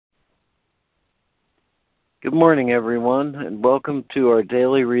Good morning, everyone, and welcome to our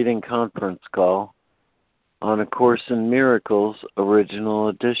daily reading conference call on A Course in Miracles, Original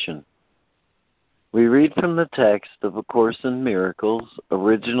Edition. We read from the text of A Course in Miracles,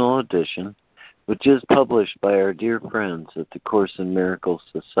 Original Edition, which is published by our dear friends at the Course in Miracles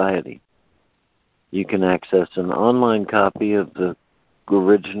Society. You can access an online copy of the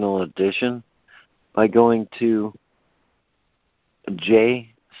original edition by going to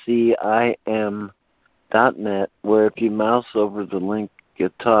jcim.net, where if you mouse over the link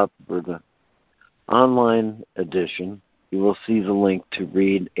at top for the online edition, you will see the link to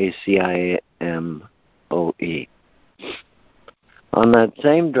read ACIMOE. On that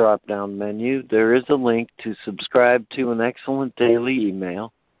same drop-down menu, there is a link to subscribe to an excellent daily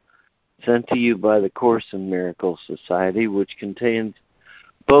email sent to you by the Course in Miracles Society, which contains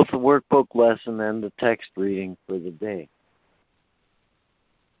both the workbook lesson and the text reading for the day.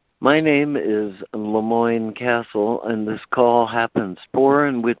 My name is Lemoyne Castle, and this call happens for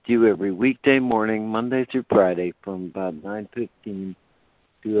and with you every weekday morning, Monday through Friday, from about 9:15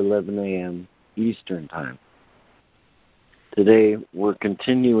 to 11 a.m. Eastern Time. Today, we're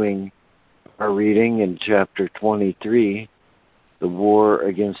continuing our reading in Chapter 23, The War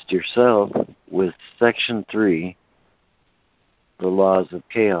Against Yourself, with Section 3, The Laws of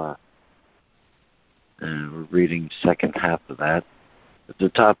Chaos. And we're reading the second half of that. At the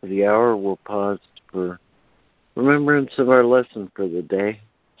top of the hour, we'll pause for remembrance of our lesson for the day.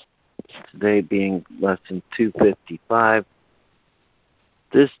 Today being lesson 255.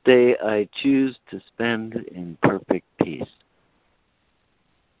 This day I choose to spend in perfect peace.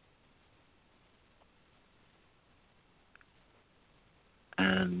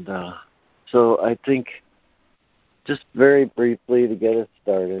 And so I think, just very briefly to get us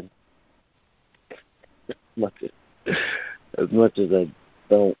started, as much as I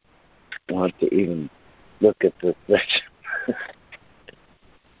don't want to even look at this section.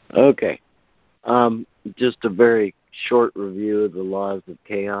 Okay. Just a very short review of the laws of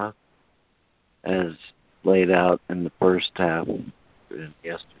chaos as laid out in the first half in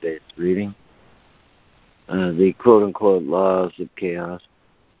yesterday's reading. The quote-unquote laws of chaos.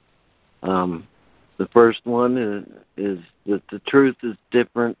 The first one is that the truth is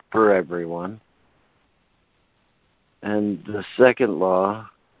different for everyone. And the second law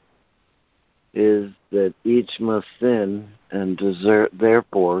is that each must sin and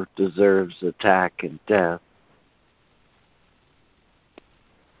therefore deserves attack and death.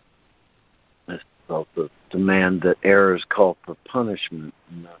 This also demand that errors call for punishment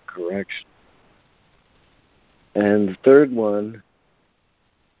and not correction. And the third one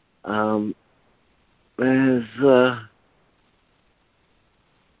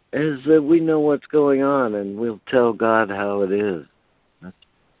is that we know what's going on and we'll tell God how it is.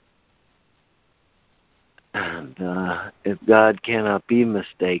 And if God cannot be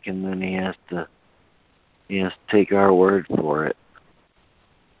mistaken, then he has to take our word for it.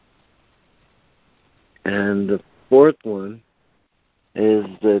 And the fourth one is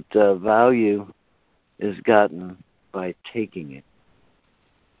that value is gotten by taking it.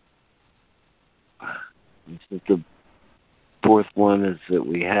 The fourth one is that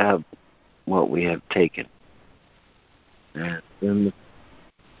we have what we have taken. And then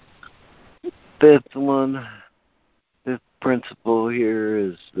the fifth principle here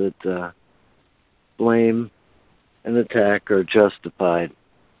is that blame and attack are justified,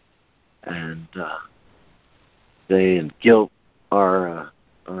 and guilt are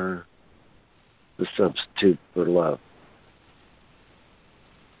the substitute for love.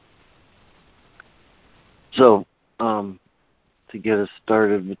 So, to get us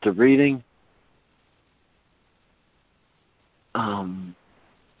started with the reading,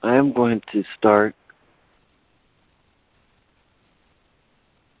 I am going to start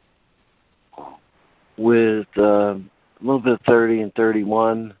with a little bit of 30 and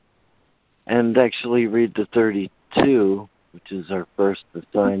 31, and actually read the 32, which is our first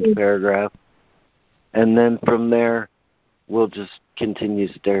assigned paragraph. And then from there, we'll just continue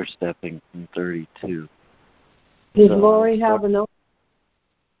stair-stepping from 32. Does Lori have an opening?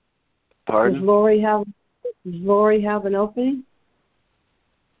 Pardon? Does Lori have an opening?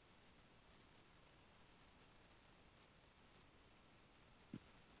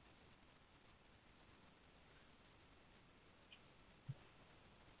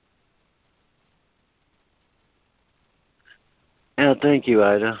 Yeah, thank you,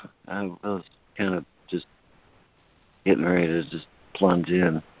 Ida. I was kind of just getting ready to just plunge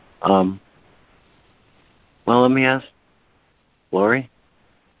in. Well, let me ask, Lori,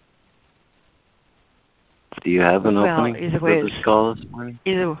 do you have an opening for this call this morning?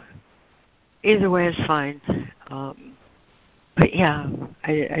 Either way is fine. But yeah,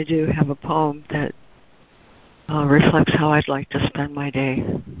 I do have a poem that reflects how I'd like to spend my day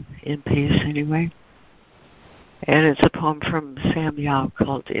in peace anyway. And it's a poem from Sam Yao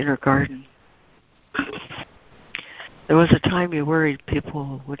called Inner Garden. There was a time you worried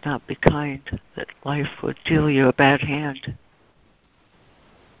people would not be kind, that life would deal you a bad hand.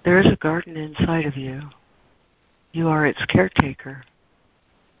 There is a garden inside of you. You are its caretaker.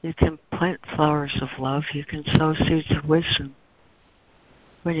 You can plant flowers of love. You can sow seeds of wisdom.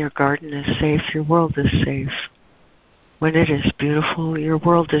 When your garden is safe, your world is safe. When it is beautiful, your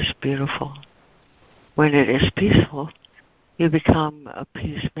world is beautiful. When it is peaceful, you become a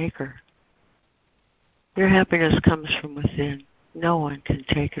peacemaker. Your happiness comes from within. No one can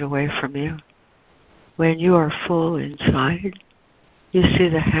take it away from you. When you are full inside, you see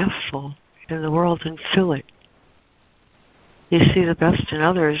the half full in the world and fill it. You see the best in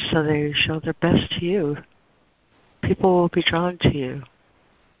others, so they show their best to you. People will be drawn to you.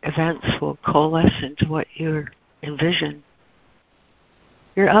 Events will coalesce into what you envision.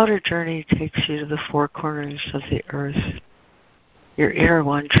 Your outer journey takes you to the four corners of the earth. Your inner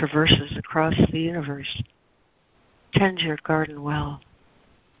one traverses across the universe. Tend your garden well.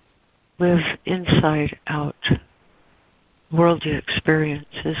 Live inside out. The world you experience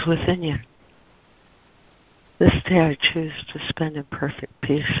is within you. This day I choose to spend in perfect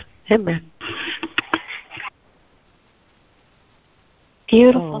peace. Amen.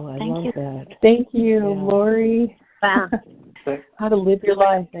 Beautiful. I Thank love you. that. Thank you, Lori. Wow. How to live your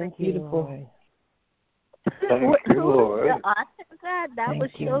life. Thank Beautiful. You, Thank you, Who Lord. was the author of that? That Thank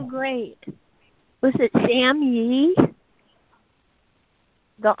was you. so great. Was it Sam Yee?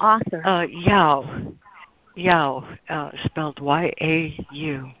 The author. Yao, spelled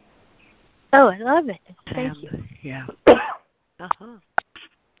Y-A-U. Oh, I love it. Thank Sam, you. yeah. I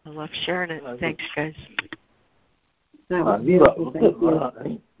love sharing it. Thanks, guys. That was beautiful. Thank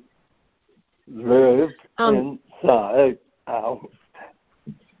you. Live inside out.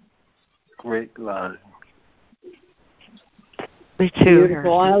 Great line. Me too.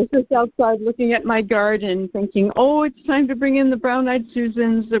 Beautiful. I was just outside looking at my garden thinking, oh, it's time to bring in the brown-eyed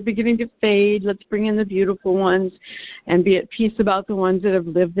Susans. They're beginning to fade. Let's bring in the beautiful ones and be at peace about the ones that have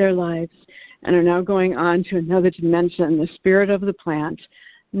lived their lives and are now going on to another dimension, the spirit of the plant.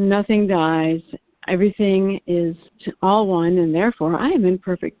 Nothing dies. Everything is all one, and therefore I am in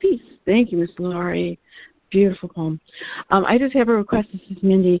perfect peace. Thank you, Miss Laurie. Beautiful poem. I just have a request. This is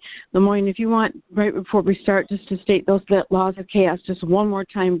Mindy. Lemoyne, if you want, right before we start, just to state those laws of chaos just one more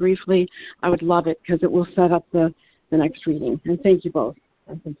time briefly, I would love it because it will set up the next reading. And thank you both.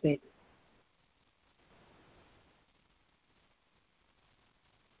 I'm complete.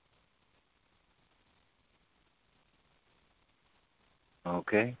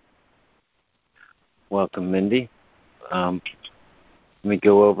 Okay. Welcome, Mindy. Let me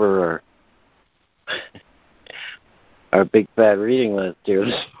go over our big fat reading list here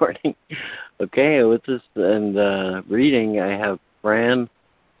this morning. Okay, with this and reading, I have Fran,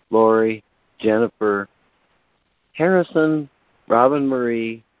 Lori, Jennifer, Harrison, Robin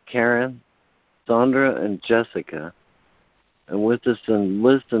Marie, Karen, Sandra, and Jessica. And with us in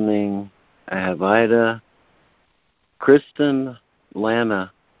listening, I have Ida, Kristen,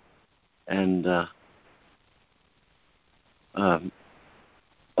 Lana, and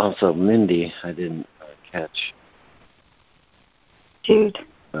also Mindy. I didn't catch. Jude.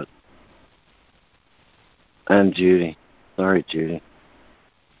 And Judy. Sorry, Judy.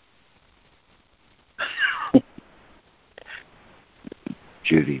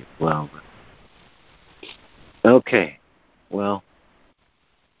 Judy, well. Okay. Well,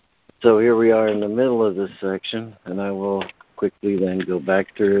 so here we are in the middle of this section, and I will quickly then go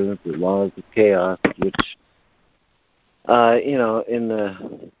back through the laws of chaos, which,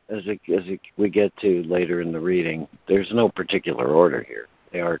 we get to later in the reading, there's no particular order here.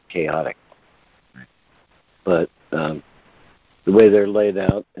 They are chaotic. But the way they're laid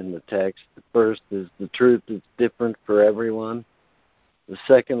out in the text, the first is the truth is different for everyone. The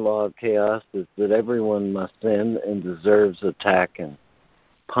second law of chaos is that everyone must sin and deserves attack and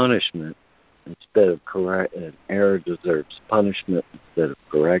punishment instead of and error deserves punishment instead of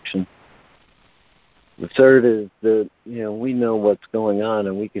correction. The third is that, we know what's going on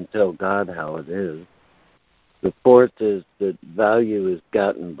and we can tell God how it is. The fourth is that value is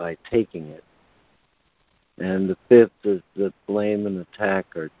gotten by taking it. And the fifth is that blame and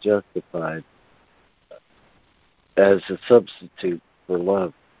attack are justified as a substitute for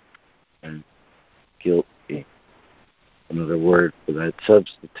love. And guilt being another word for that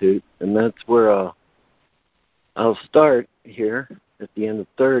substitute. And that's where I'll start here at the end of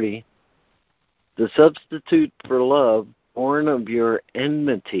 30. The substitute for love, born of your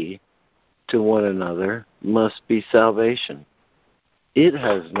enmity to one another, must be salvation. It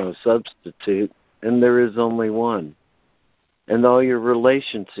has no substitute, and there is only one. And all your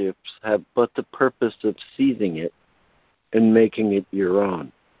relationships have but the purpose of seizing it and making it your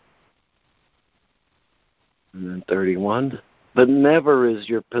own. And then 31, but never is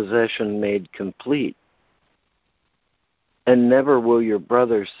your possession made complete, and never will your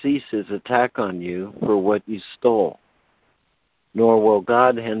brother cease his attack on you for what you stole, nor will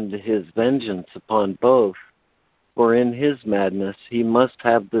God hand his vengeance upon both, for in his madness he must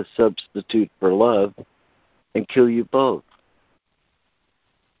have the substitute for love and kill you both.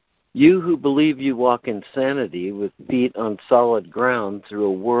 You who believe you walk in sanity with feet on solid ground through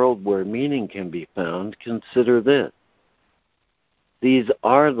a world where meaning can be found, consider this. These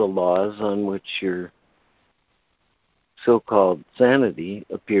are the laws on which your so-called sanity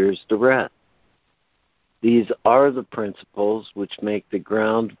appears to rest. These are the principles which make the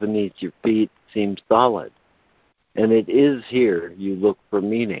ground beneath your feet seem solid, and it is here you look for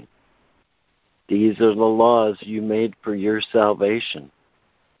meaning. These are the laws you made for your salvation,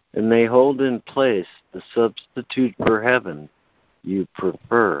 and they hold in place the substitute for heaven you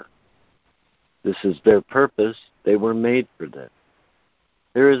prefer. This is their purpose. They were made for this.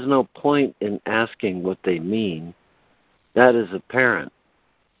 There is no point in asking what they mean. That is apparent.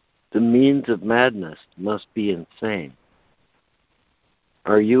 The means of madness must be insane.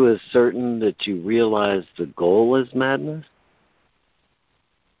 Are you as certain that you realize the goal is madness?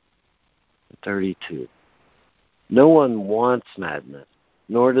 32. No one wants madness,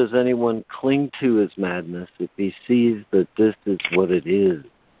 nor does anyone cling to his madness if he sees that this is what it is.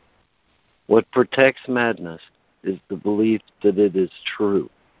 What protects madness is the belief that it is true.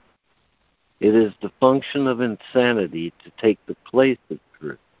 It is the function of insanity to take the place of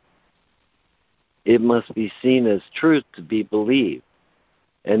truth. It must be seen as truth to be believed,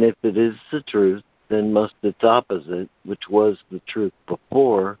 and if it is the truth, then must its opposite, which was the truth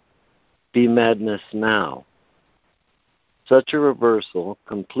before, be madness now. Such a reversal,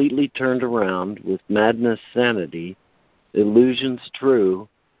 completely turned around with madness sanity, illusions true,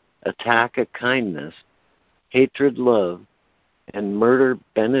 attack a kindness, hatred love, and murder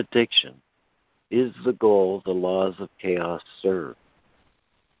benediction, is the goal the laws of chaos serve.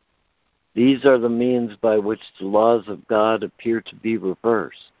 These are the means by which the laws of God appear to be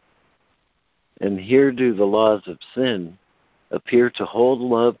reversed. And here do the laws of sin appear to hold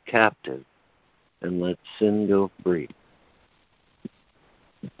love captive and let sin go free.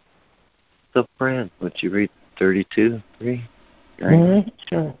 So, Fran, would you read 32, 3?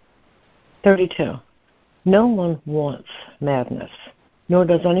 Sure. 32. No one wants madness, nor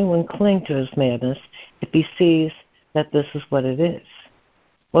does anyone cling to his madness if he sees that this is what it is.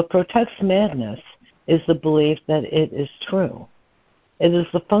 What protects madness is the belief that it is true. It is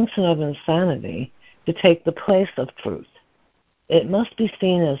the function of insanity to take the place of truth. It must be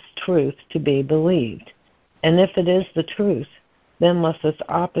seen as truth to be believed, and if it is the truth, then must its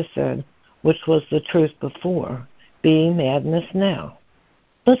opposite, which was the truth before, be madness now.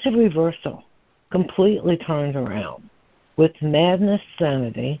 Such a reversal, completely turned around, with madness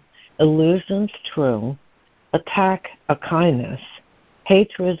sanity, illusions true, attack a kindness,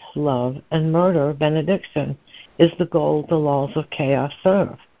 hatred love, and murder benediction, is the goal the laws of chaos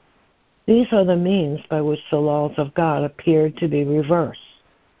serve. These are the means by which the laws of God appear to be reversed.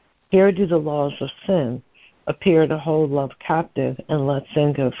 Here do the laws of sin appear to hold love captive and let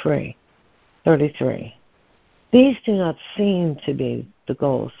sin go free. 33. These do not seem to be the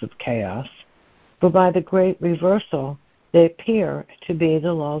goals of chaos, for by the great reversal they appear to be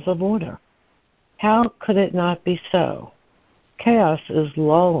the laws of order. How could it not be so? Chaos is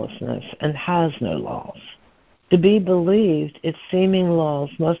lawlessness and has no laws. To be believed, its seeming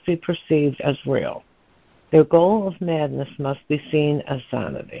laws must be perceived as real. Their goal of madness must be seen as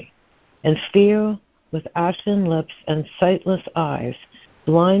sanity. And fear, with ashen lips and sightless eyes,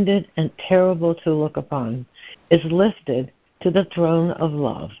 blinded and terrible to look upon, is lifted to the throne of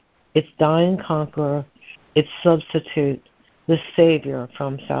love, its dying conqueror, its substitute, the Savior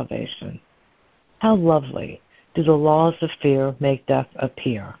from salvation. How lovely do the laws of fear make death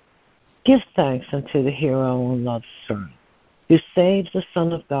appear. Give thanks unto the hero and love's Son, who saves the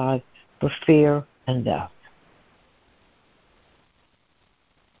Son of God for fear and death.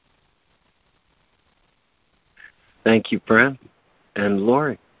 Thank you, Fran. And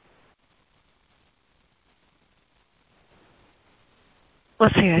Lori.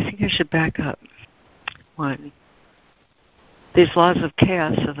 Let's see, I think I should back up. 1. These laws of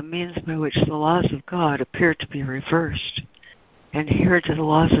chaos are the means by which the laws of God appear to be reversed. And here do the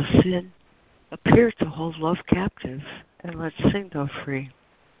laws of sin appear to hold love captive and let sin go free.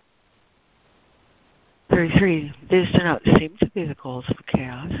 33. These do not seem to be the goals of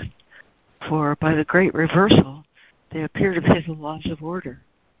chaos, for by the great reversal, they appear to be the laws of order.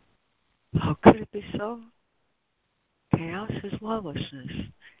 How could it be so? Chaos is lawlessness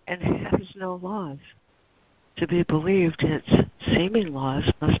and has no laws. To be believed, its seeming laws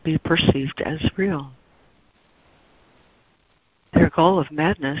must be perceived as real. Their goal of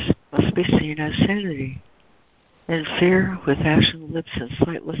madness must be seen as sanity. And fear, with ashen lips and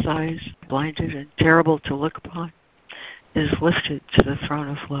sightless eyes, blinded and terrible to look upon, is lifted to the throne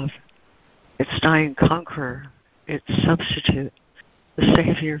of love. Its dying conqueror, its substitute, the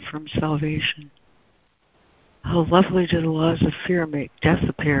Savior from salvation. How lovely do the laws of fear make death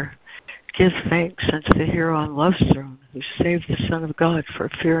appear. Give thanks unto the hero on love's throne, who saved the Son of God for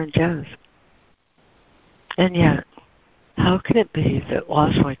fear and death. And yet, how can it be that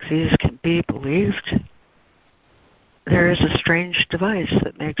laws like these can be believed? There is a strange device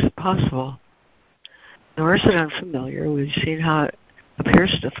that makes it possible. Nor is it unfamiliar. We've seen how it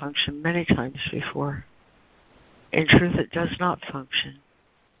appears to function many times before. In truth, it does not function.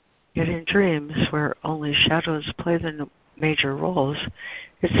 Yet in dreams, where only shadows play the major roles,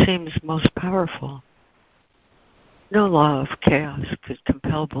 it seems most powerful. No law of chaos could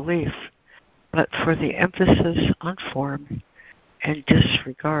compel belief, but for the emphasis on form and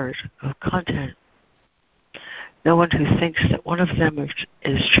disregard of content. No one who thinks that one of them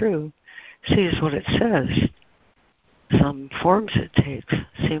is true sees what it says. Some forms it takes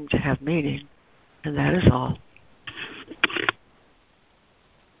seem to have meaning, and that is all.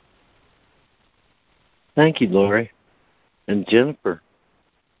 Thank you, Lori. And Jennifer.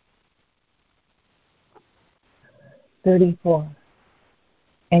 34.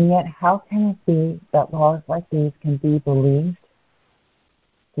 And yet how can it be that laws like these can be believed?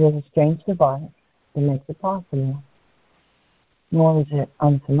 There is a strange device that makes it possible. Nor is it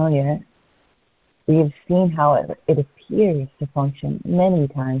unfamiliar. We have seen how it appears to function many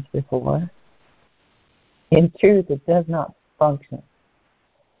times before. In truth, it does not function.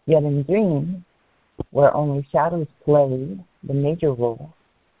 Yet in dreams, where only shadows play the major role,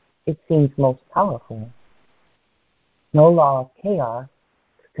 it seems most powerful. No law of chaos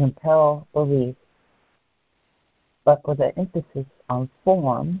could compel belief, but for the emphasis on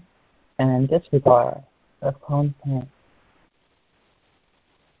form and disregard of content.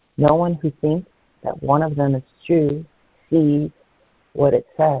 No one who thinks that one of them is true sees what it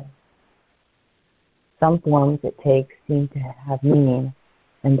says. Some forms it takes seem to have meaning,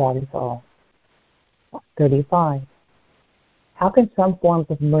 and that is all. 35. How can some forms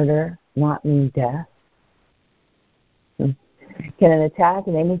of murder not mean death? Can an attack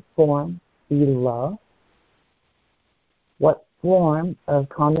in any form be love? What form of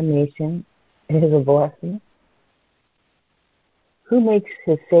condemnation is a blessing? Who makes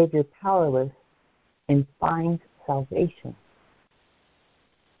his Savior powerless and finds salvation?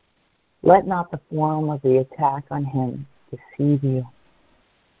 Let not the form of the attack on him deceive you.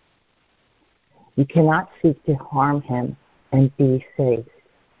 You cannot seek to harm him and be saved.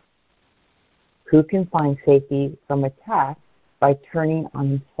 Who can find safety from attack by turning on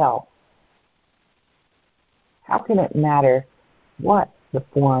himself? How can it matter what the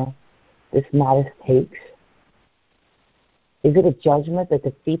form this madness takes? Is it a judgment that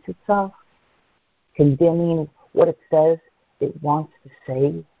defeats itself, condemning what it says it wants to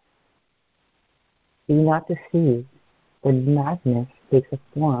say? Be not deceived, for madness takes a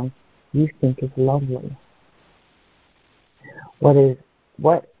form you think is lovely. What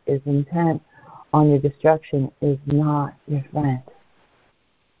is intent on your destruction is not your friend.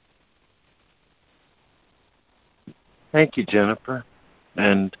 Thank you, Jennifer.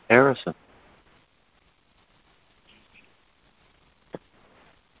 And Harrison.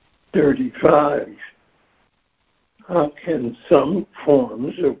 35. How can some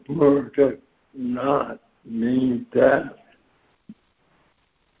forms of murder not mean death?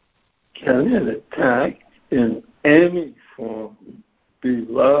 Can an attack in any form be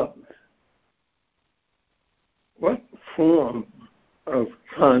love? What form of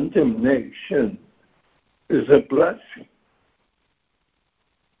condemnation is a blessing?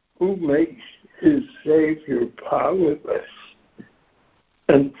 Who makes his Savior powerless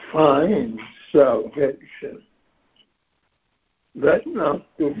and finds salvation? Let not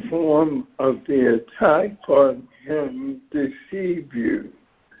the form of the attack on him deceive you.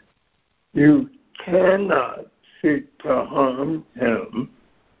 You cannot seek to harm him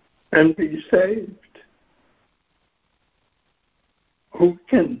and be saved. Who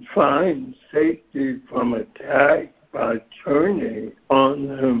can find safety from attack by turning on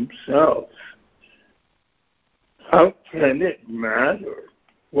himself? how can it matter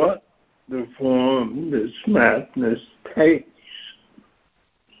what the form this madness takes?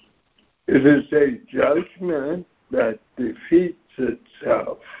 It is a judgment that defeats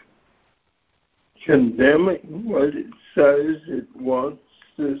itself, condemning what it says it wants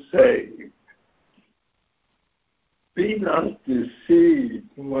to save. Be not deceived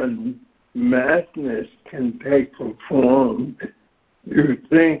when madness can take a form you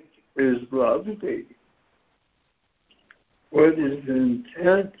think is lovely. What is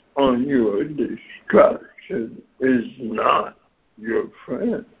intent on your destruction is not your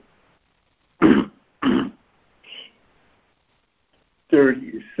friend.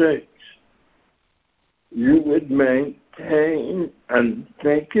 36. You would maintain and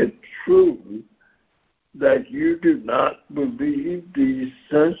think it true that you do not believe these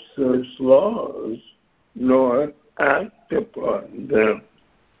senseless laws, nor act upon them.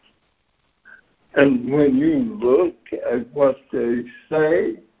 And when you look at what they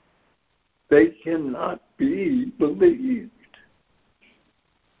say, they cannot be believed.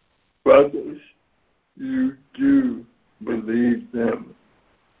 Brothers, you do believe them.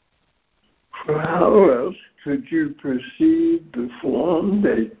 For how else could you perceive the form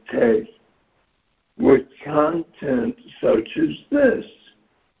they take with content such as this?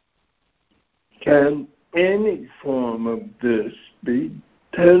 Can any form of this be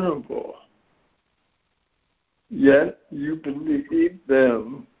tenable? Yet you believe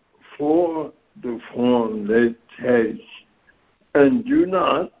them for the form they take and do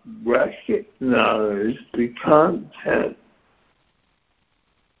not recognize the content.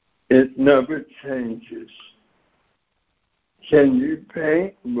 It never changes. Can you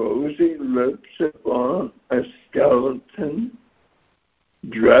paint rosy lips upon a skeleton,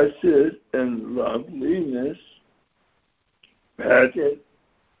 dress it in loveliness, pet it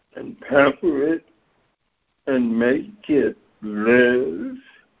and pamper it, and make it live?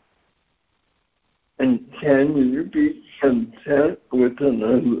 And can you be content with an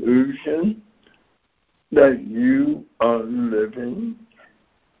illusion that you are living?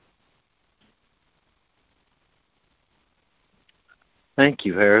 Thank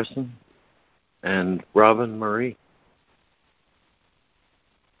you, Harrison. And Robin Marie.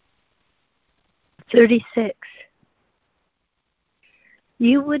 36.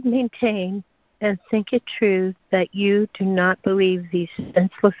 You would maintain and think it true that you do not believe these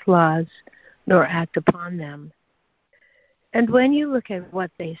senseless laws nor act upon them. And when you look at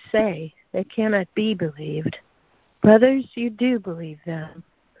what they say, they cannot be believed. Brothers, you do believe them.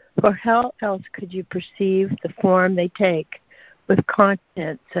 For how else could you perceive the form they take with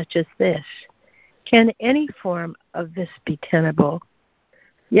content such as this? Can any form of this be tenable?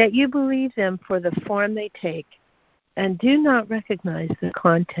 Yet you believe them for the form they take and do not recognize the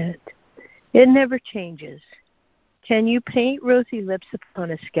content. It never changes. Can you paint rosy lips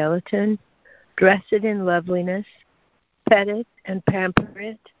upon a skeleton, dress it in loveliness, pet it and pamper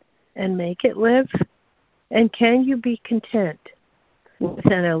it, and make it live? And can you be content with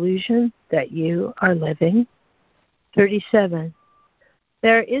an illusion that you are living? 37.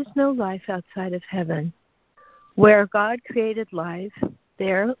 There is no life outside of heaven. Where God created life,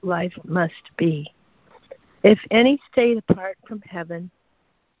 there life must be. If any state apart from heaven,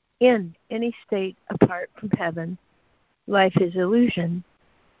 in any state apart from heaven, life is illusion.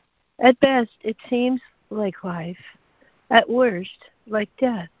 At best, it seems like life. At worst, like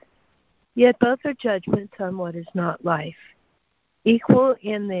death. Yet both are judgments on what is not life, equal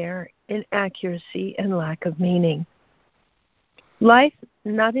in their inaccuracy and lack of meaning. Life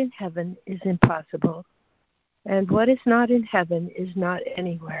not in heaven is impossible, and what is not in heaven is not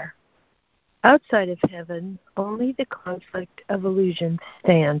anywhere. Outside of heaven, only the conflict of illusion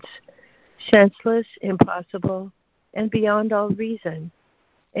stands, senseless, impossible, and beyond all reason,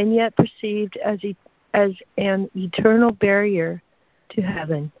 and yet perceived as an eternal barrier to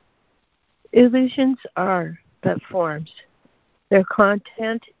heaven. Illusions are but forms. Their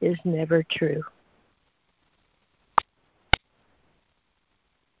content is never true.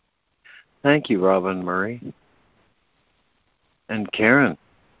 Thank you, Robin Murray. And Karen.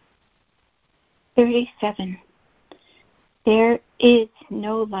 37. There is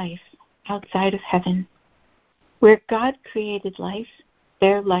no life outside of heaven. Where God created life,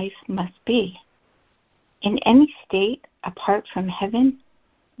 there life must be. In any state apart from heaven,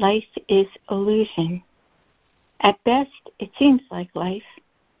 life is illusion. At best, it seems like life.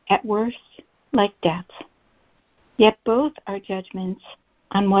 At worst, like death. Yet both are judgments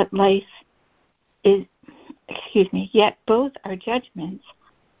on what life is. Yet both are judgments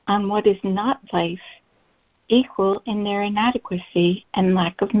on what is not life, equal in their inadequacy and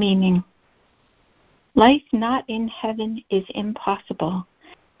lack of meaning. Life not in heaven is impossible,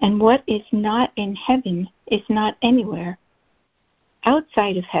 and what is not in heaven is not anywhere.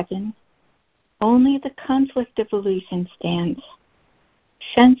 Outside of heaven, only the conflict of illusion stands,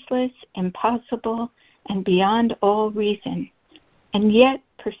 senseless, impossible, and beyond all reason, and yet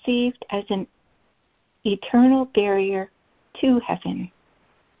perceived as an eternal barrier to heaven.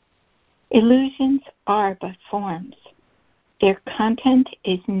 Illusions are but forms. Their content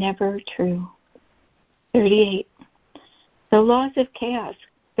is never true. 38. The laws of chaos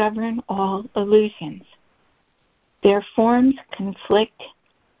govern all illusions. Their forms conflict,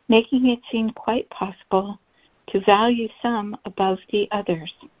 making it seem quite possible to value some above the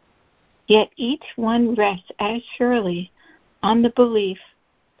others. Yet each one rests as surely on the belief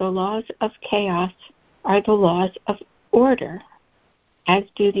the laws of chaos are the laws of order, as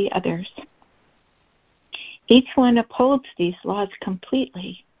do the others. Each one upholds these laws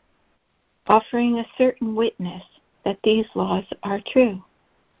completely, offering a certain witness that these laws are true.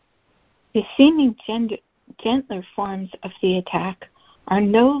 The seeming gentler forms of the attack are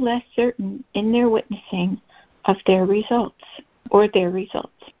no less certain in their witnessing of their results.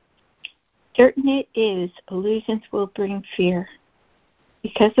 Certain it is illusions will bring fear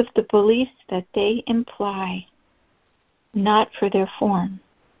because of the beliefs that they imply, not for their form,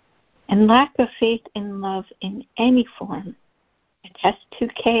 and lack of faith in love in any form attests to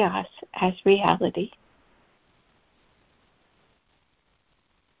chaos as reality.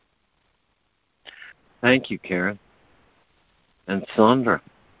 Thank you, Karen. And Sandra.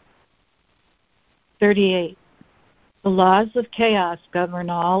 38. The laws of chaos govern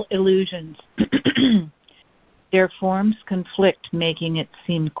all illusions. Their forms conflict, making it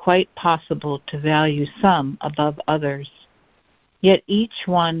seem quite possible to value some above others. Yet each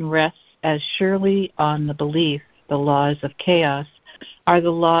one rests as surely on the belief the laws of chaos are the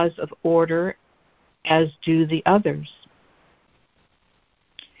laws of order, as do the others.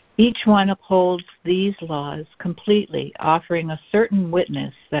 Each one upholds these laws completely, offering a certain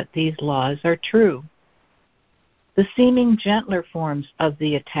witness that these laws are true. The seeming gentler forms of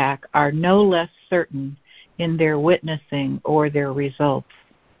the attack are no less certain in their witnessing or their results.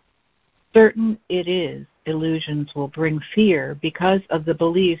 Certain it is illusions will bring fear because of the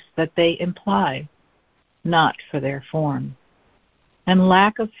beliefs that they imply, not for their form. And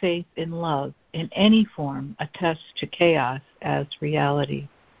lack of faith in love in any form attests to chaos as reality.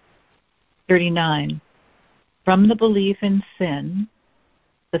 39. From the belief in sin,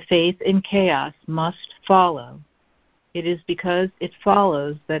 the faith in chaos must follow. It is because it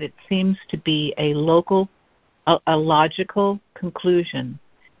follows that it seems to be a logical conclusion,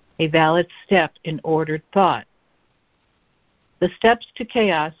 a valid step in ordered thought. The steps to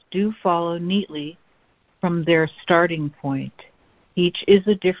chaos do follow neatly from their starting point. Each is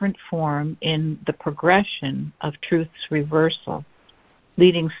a different form in the progression of truth's reversal,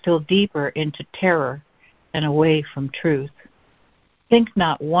 leading still deeper into terror and away from truth. Think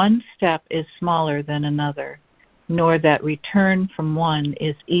not one step is smaller than another, nor that return from one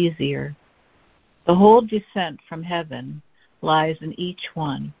is easier. The whole descent from heaven lies in each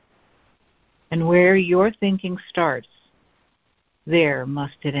one, and where your thinking starts, there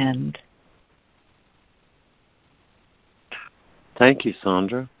must it end. Thank you,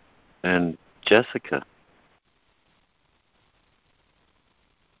 Sandra. And Jessica.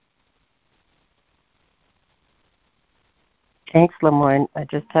 Thanks, Lemoyne. I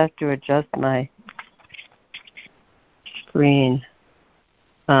just have to adjust my screen.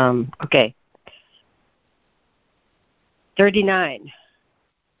 Okay. 39.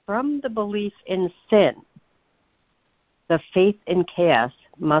 From the belief in sin, the faith in chaos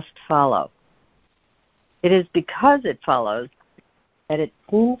must follow. It is because it follows that it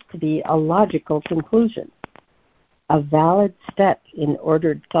seems to be a logical conclusion, a valid step in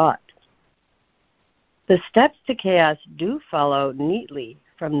ordered thought. The steps to chaos do follow neatly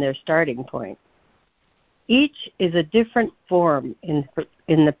from their starting point. Each is a different form in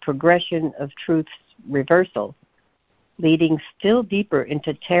the progression of truth's reversal, leading still deeper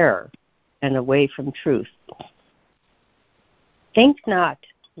into terror and away from truth. Think not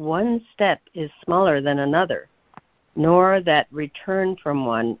one step is smaller than another, nor that return from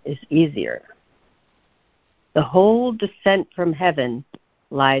one is easier. The whole descent from heaven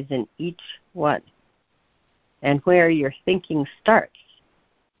lies in each one, and where your thinking starts,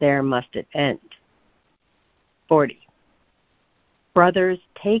 there must it end. 40. Brothers,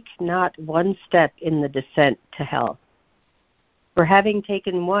 take not one step in the descent to hell. For having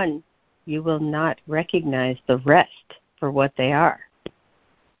taken one, you will not recognize the rest for what they are,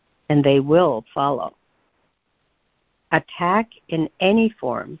 and they will follow. Attack in any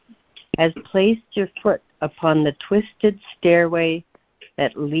form has placed your foot upon the twisted stairway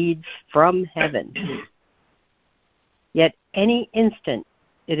that leads from heaven. Yet any instant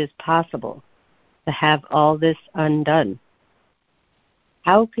it is possible to have all this undone.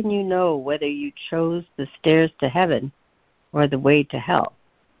 How can you know whether you chose the stairs to heaven or the way to hell?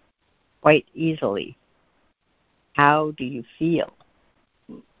 Quite easily. How do you feel?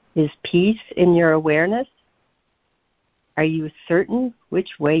 Is peace in your awareness? Are you certain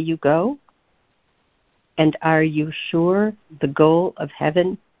which way you go? And are you sure the goal of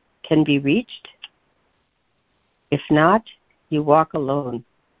heaven can be reached? If not, you walk alone.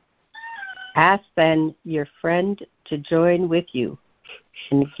 Ask then your friend to join with you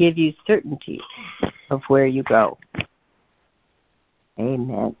and give you certainty of where you go.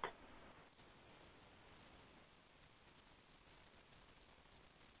 Amen.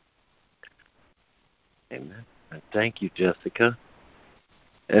 Amen. Thank you, Jessica.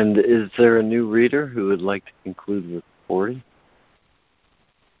 And is there a new reader who would like to conclude with 40?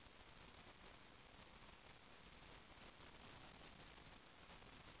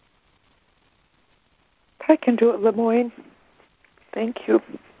 I can do it, Lemoyne. Thank you.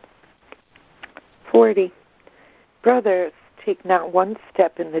 40. Brothers, take not one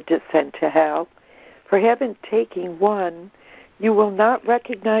step in the descent to hell, for having taken one, you will not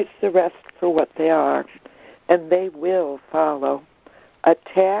recognize the rest for what they are, and they will follow.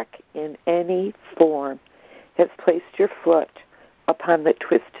 Attack in any form has placed your foot upon the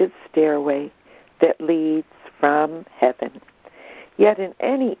twisted stairway that leads from heaven. Yet in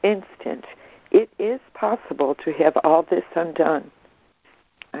any instant, it is possible to have all this undone.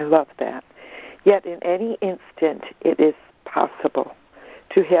 I love that. Yet in any instant, it is possible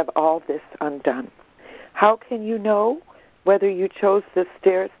to have all this undone. How can you know whether you chose the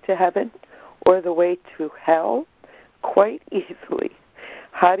stairs to heaven or the way to hell? Quite easily.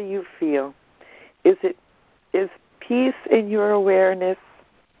 How do you feel? Is peace in your awareness?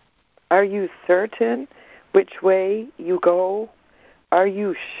 Are you certain which way you go? Are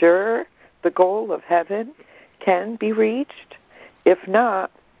you sure the goal of heaven can be reached? If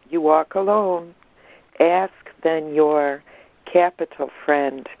not, you walk alone. Ask then your capital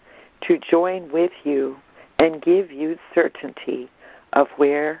friend to join with you and give you certainty of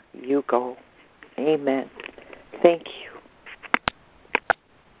where you go. Amen. Thank you.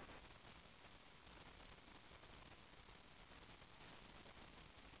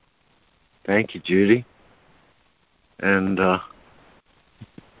 Thank you, Judy. And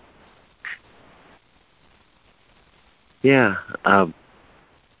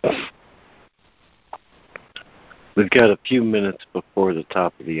we've got a few minutes before the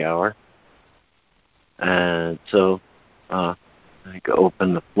top of the hour, and so I can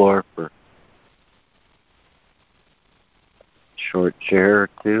open the floor for a short share or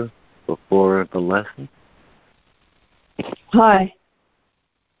two before the lesson. Hi,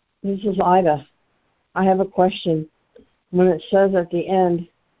 this is Ida. I have a question. When it says at the end,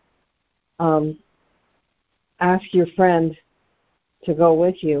 ask your friend to go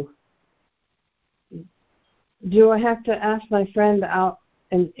with you, do I have to ask my friend out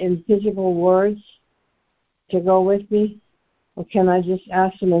in physical words to go with me? Or can I just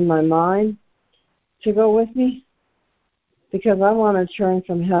ask them in my mind to go with me? Because I want to turn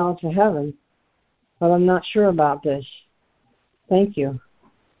from hell to heaven, but I'm not sure about this. Thank you.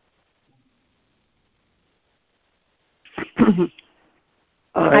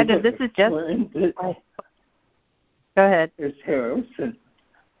 This is just... Go ahead. It's Harrison.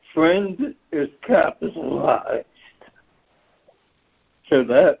 Friend is capitalized. So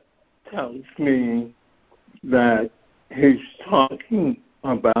that tells me that he's talking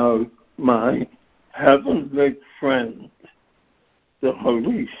about my heavenly friend, the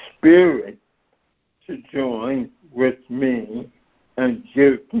Holy Spirit, to join with me and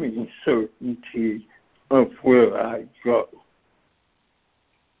give me certainty of where I go.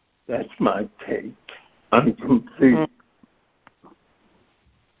 That's my take. I'm complete.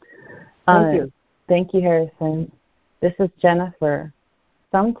 Thank you. Thank you, Harrison. This is Jennifer.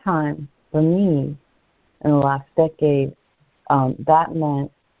 Sometime for me in the last decade, that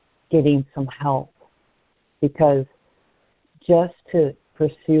meant getting some help, because just to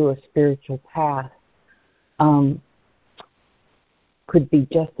pursue a spiritual path could be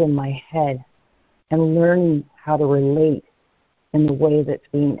just in my head, and learning how to relate in the way that's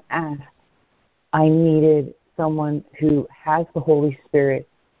being asked. I needed someone who has the Holy Spirit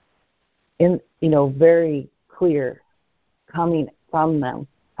very clear coming from them.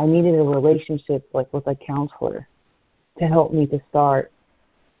 I needed a relationship like with a counselor to help me to start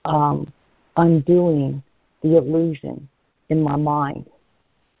undoing the illusion in my mind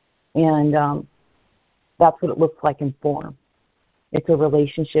And that's what it looks like in form. It's a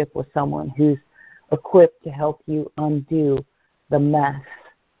relationship with someone who's equipped to help you undo the mess.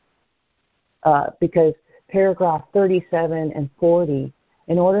 Because paragraph 37 and 40,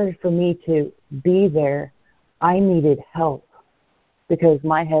 in order for me to be there, I needed help because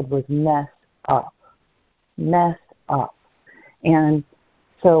my head was messed up. And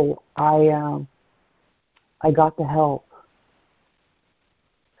so I got the help.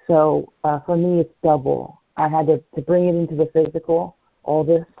 So for me, it's double. I had to bring it into the physical, all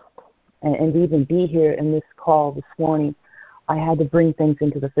this, and even be here in this call this morning. I had to bring things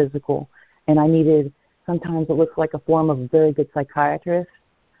into the physical, and I needed, sometimes it looks like a form of a very good psychiatrist,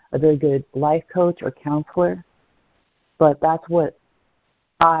 a very good life coach or counselor, but that's what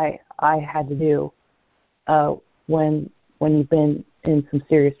I had to do when you've been in some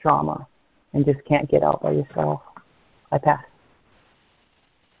serious trauma and just can't get out by yourself. I pass.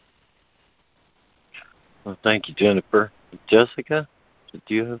 Well, thank you, Jennifer. Jessica, did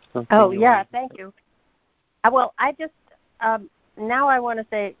you have something? Oh, yeah, thank you. Well, I just, now I want to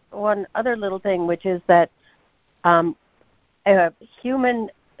say one other little thing, which is that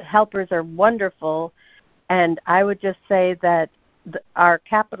human helpers are wonderful, and I would just say that our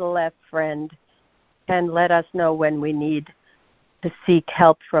capital F friend can let us know when we need to seek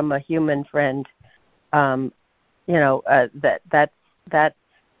help from a human friend.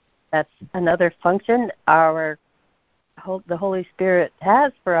 That's another function the Holy Spirit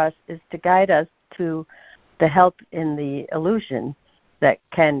has for us, is to guide us to the help in the illusion that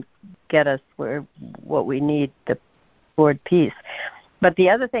can get us what we need toward peace. But the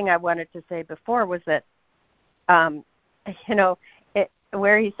other thing I wanted to say before was that,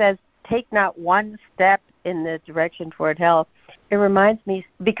 where he says, take not one step in the direction toward hell, it reminds me,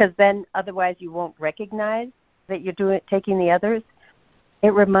 because then otherwise you won't recognize that you're taking the others.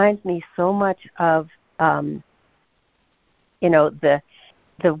 It reminds me so much of,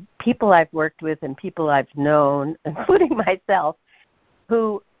 the people I've worked with and people I've known, including myself,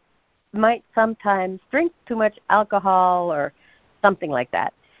 who might sometimes drink too much alcohol or something like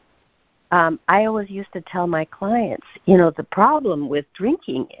that. I always used to tell my clients, the problem with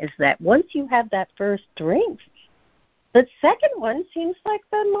drinking is that once you have that first drink, the second one seems like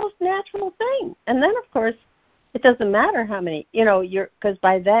the most natural thing. And then, of course, it doesn't matter how many, because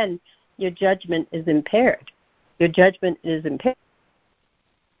by then your judgment is impaired. Your judgment is impaired.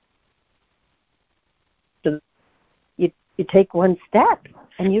 So you take one step,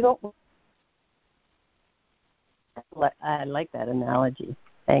 and you don't. I like that analogy.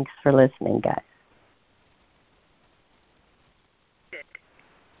 Thanks for listening, guys.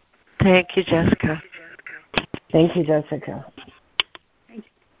 Thank you, Jessica. Thank you, Jessica.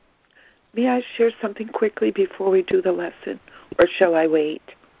 May I share something quickly before we do the lesson, or shall I wait?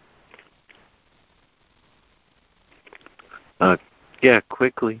 Yeah,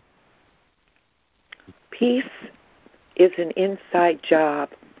 quickly. Peace is an inside job.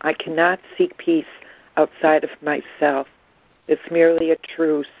 I cannot seek peace outside of myself. It's merely a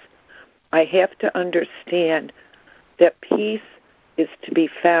truce. I have to understand that peace is to be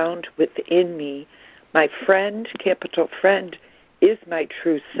found within me. My friend, capital friend, is my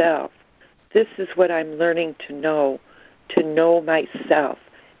true self. This is what I'm learning to know. To know myself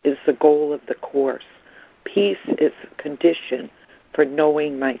is the goal of the Course. Peace is a condition for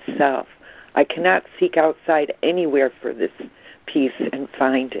knowing myself. I cannot seek outside anywhere for this peace and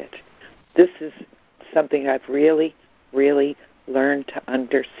find it. This is something I've really, really learned to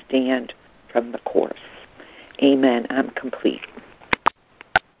understand from the Course. Amen. I'm complete.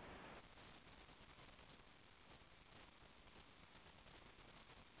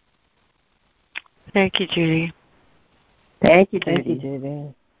 Thank you, Judy. Thank you, Judy. Thank you,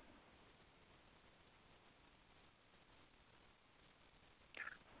 Judy.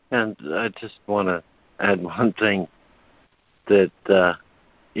 And I just want to add one thing, that,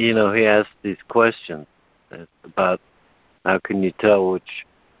 he asked these questions about how can you tell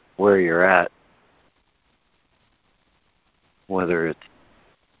where you're at, whether it's,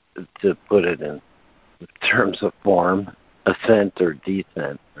 to put it in terms of form, ascent or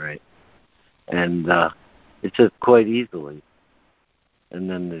descent, right? And it says quite easily. And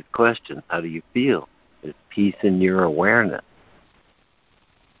then the question, how do you feel? Is peace in your awareness?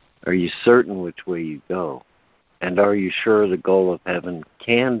 Are you certain which way you go? And are you sure the goal of heaven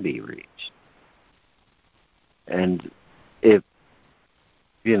can be reached? And if,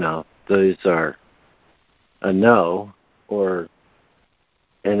 those are a no, or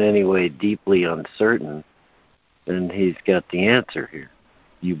in any way deeply uncertain, then he's got the answer here.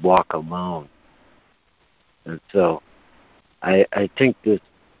 You walk alone. And so I think this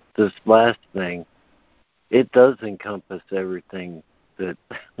this last thing, it does encompass everything that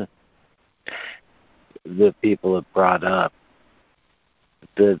that people have brought up.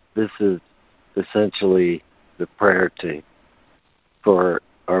 That this is essentially the prayer for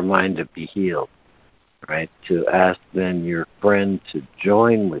our mind to be healed, right? To ask then your friend to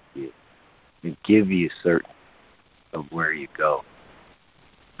join with you and give you certain of where you go.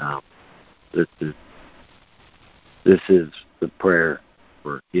 This is the prayer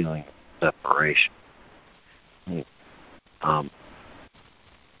for healing separation.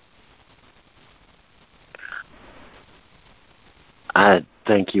 I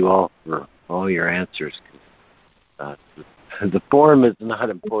thank you all for all your answers. The form is not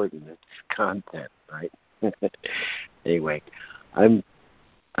important; it's content, right? Anyway, I'm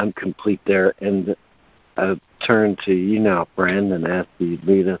complete there, and I'll turn to you now, Fran, and ask you to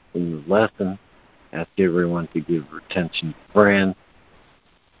lead us in the lesson. Ask everyone to give attention to Fran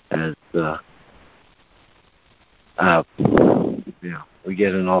as we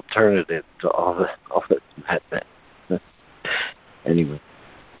get an alternative to all this madness. Anyway, would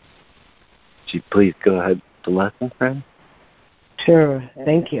you please go ahead with the lesson, Fran? Sure.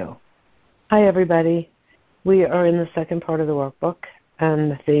 Thank you. Hi, everybody. We are in the second part of the workbook,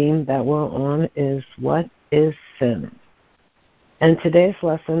 and the theme that we're on is what is sin? And today's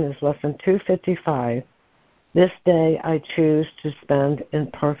lesson is lesson 255. This day I choose to spend in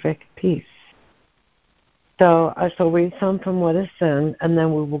perfect peace. So I shall read some from what is sin, and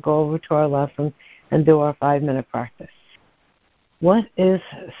then we will go over to our lesson and do our 5-minute practice. What is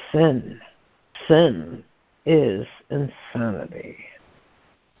sin? Sin is insanity.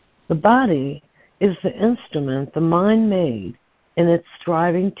 The body is the instrument the mind made in its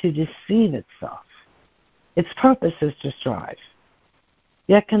striving to deceive itself. Its purpose is to strive.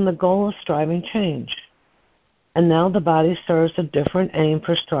 Yet can the goal of striving change? And now the body serves a different aim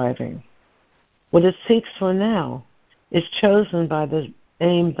for striving. What it seeks for now is chosen by the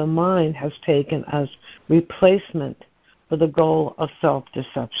aim the mind has taken as replacement for the goal of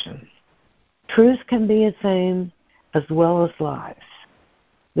self-deception. Truth can be its aim as well as lies.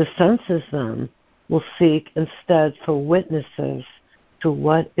 The senses, then, will seek instead for witnesses to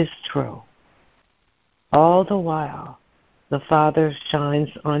what is true. All the while, the Father shines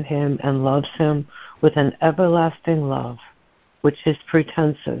on him and loves him with an everlasting love, which his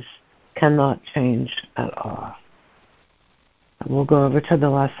pretenses cannot change at all. We'll go over to the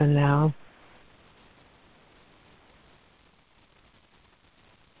lesson now.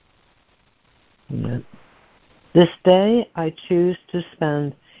 This day I choose to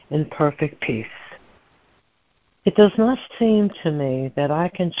spend in perfect peace. It does not seem to me that I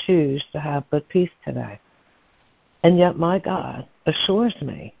can choose to have but peace today. And yet my God assures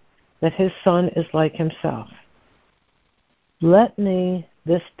me that his Son is like himself. Let me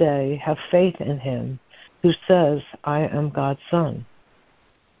this day have faith in him who says I am God's Son.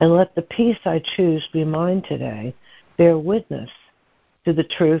 And let the peace I choose be mine today bear witness to the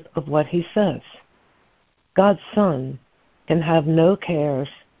truth of what he says. God's Son can have no cares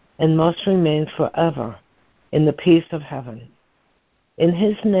and must remain forever in the peace of heaven. In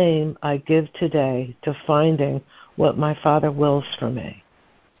his name I give today to finding what my Father wills for me,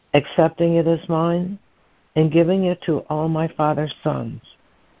 accepting it as mine, and giving it to all my Father's sons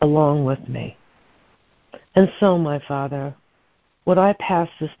along with me. And so, my Father, would I pass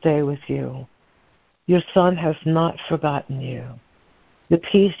this day with you? Your Son has not forgotten you. The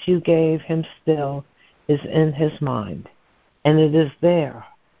peace you gave him still is in his mind, and it is there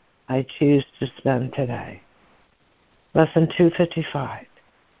I choose to spend today. Lesson 255.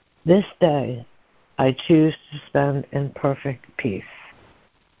 This day I choose to spend in perfect peace.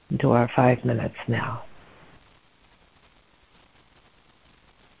 Do our 5 minutes now.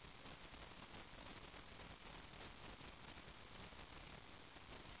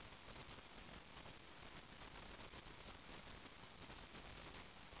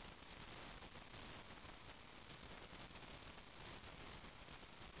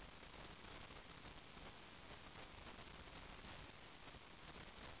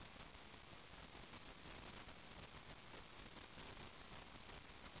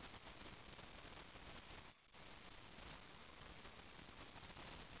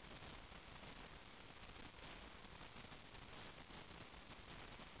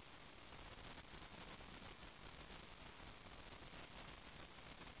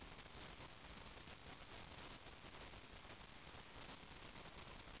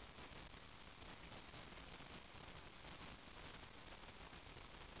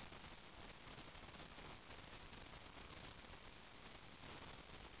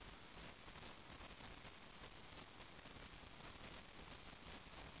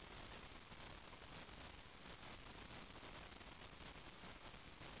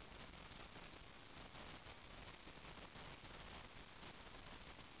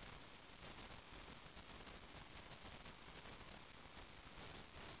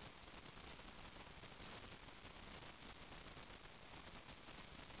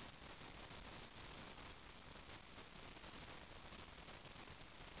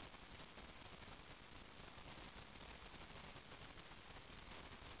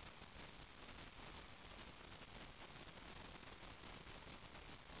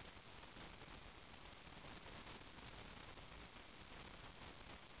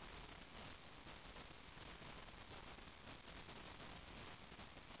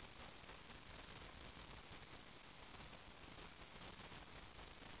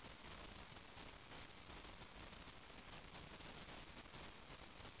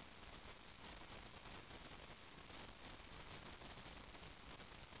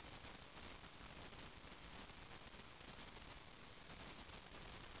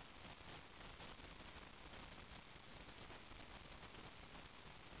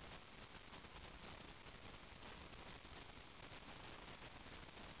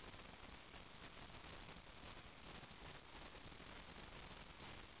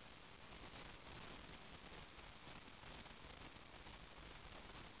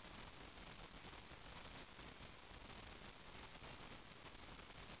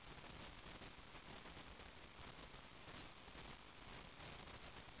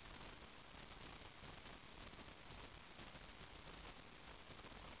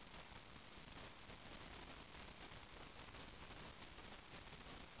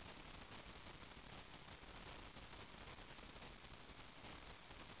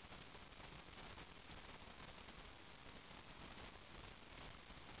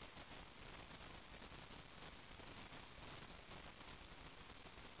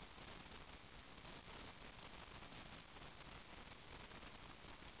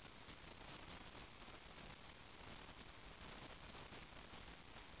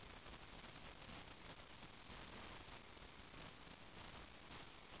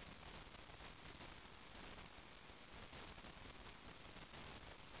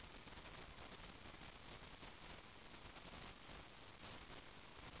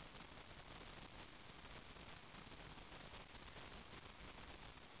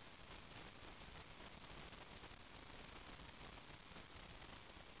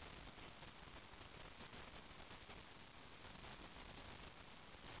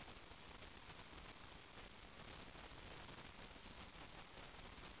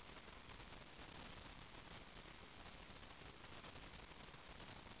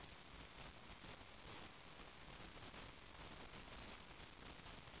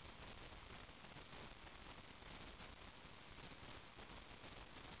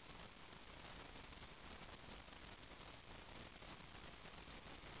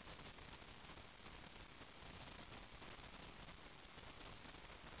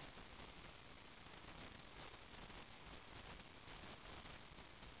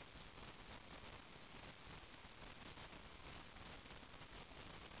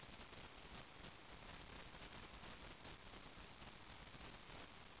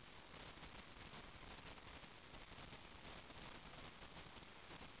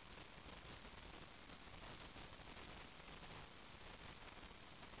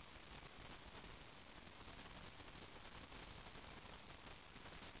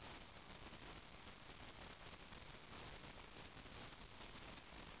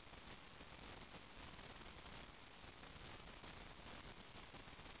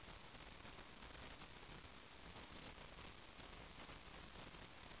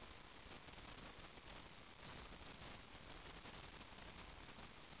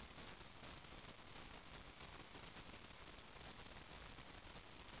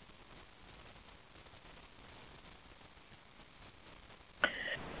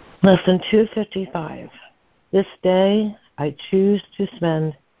 Lesson 255. This day I choose to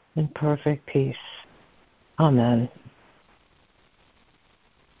spend in perfect peace. Amen.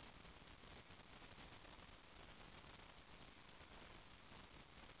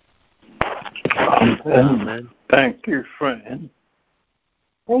 Amen. Thank you, friend.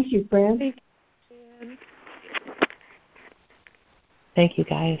 Thank you, Fran. Thank you,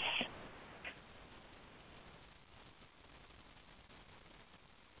 guys.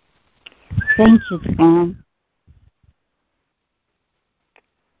 Thank you, Fran.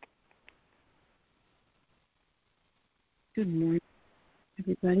 Good morning,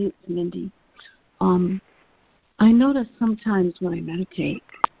 everybody. It's Mindy. I notice sometimes when I meditate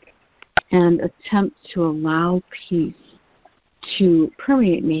and attempt to allow peace to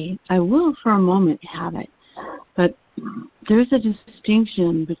permeate me, I will for a moment have it. But there's a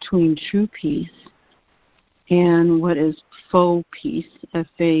distinction between true peace and what is faux peace,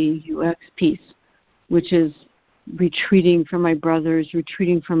 F-A-U-X peace, which is retreating from my brothers,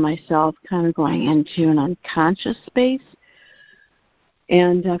 retreating from myself, kind of going into an unconscious space.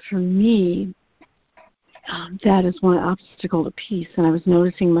 And for me, that is one obstacle to peace, and I was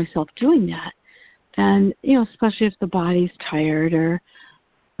noticing myself doing that. And, especially if the body's tired or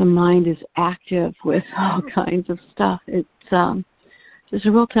the mind is active with all kinds of stuff, there's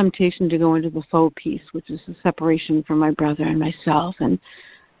a real temptation to go into the faux peace, which is the separation from my brother and myself, and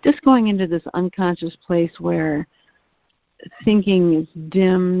just going into this unconscious place where thinking is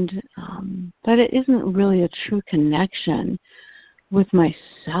dimmed, but it isn't really a true connection with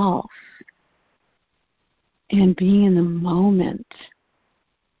myself and being in the moment.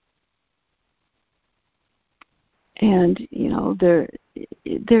 And,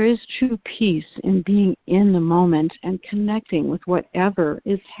 there is true peace in being in the moment and connecting with whatever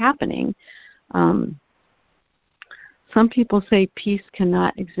is happening. Some people say peace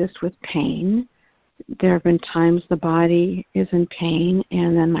cannot exist with pain. There have been times the body is in pain,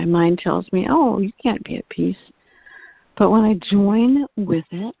 and then my mind tells me, oh, you can't be at peace. But when I join with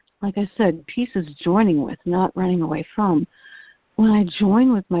it, like I said, peace is joining with, not running away from. When I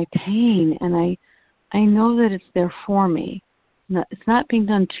join with my pain and I know that it's there for me, it's not being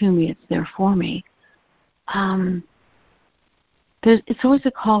done to me, it's there for me. It's always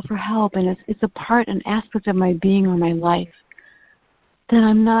a call for help, and it's a part, an aspect of my being or my life that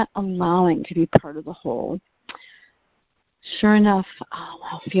I'm not allowing to be part of the whole. Sure enough,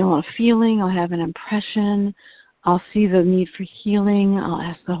 I'll feel a feeling, I'll have an impression, I'll see the need for healing, I'll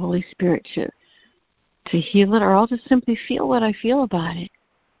ask the Holy Spirit to heal it, or I'll just simply feel what I feel about it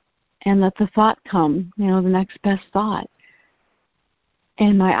and let the thought come, the next best thought.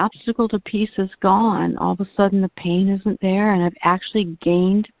 And my obstacle to peace is gone. All of a sudden the pain isn't there, and I've actually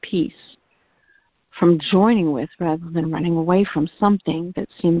gained peace from joining with rather than running away from something that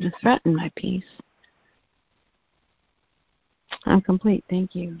seemed to threaten my peace. I'm complete.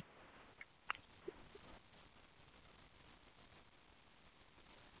 Thank you.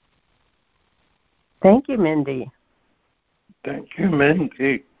 Thank you, Mindy. Thank you,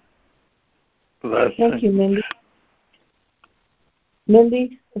 Mindy. Blessing. Thank you, Mindy.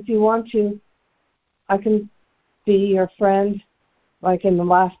 Mindy, if you want to, I can be your friend, like in the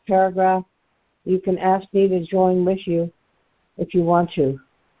last paragraph. You can ask me to join with you if you want to,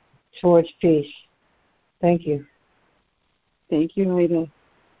 towards peace. Thank you. Thank you, Rita.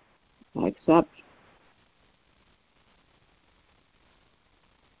 I accept.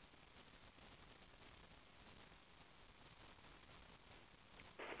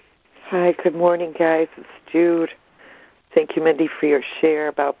 Hi, good morning, guys. It's Jude. Thank you, Mindy, for your share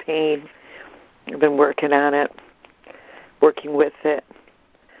about pain. I've been working on it, working with it,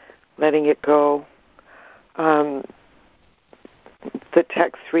 letting it go. The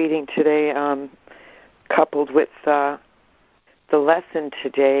text reading today, coupled with the lesson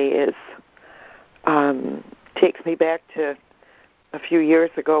today, is takes me back to a few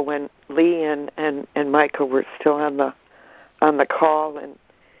years ago when Lee and Micah were still on the call, and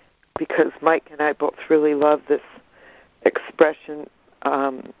because Mike and I both really love this expression,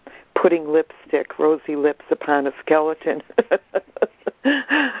 putting lipstick, rosy lips upon a skeleton.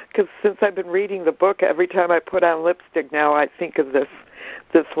 Because since I've been reading the book, every time I put on lipstick now, I think of this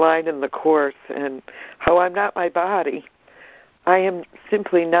line in the Course and how I'm not my body. I am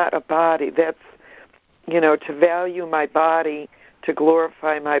simply not a body. That's, to value my body, to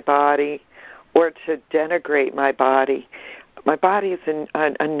glorify my body, or to denigrate my body. My body is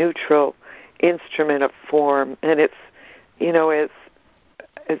a neutral instrument of form, and it's,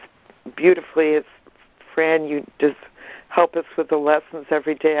 as beautifully as Fran, you just help us with the lessons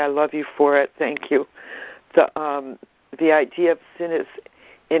every day. I love you for it. Thank you. The idea of sin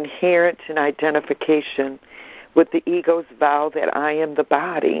inherent in identification with the ego's vow that I am the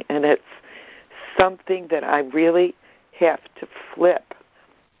body, and it's something that I really have to flip,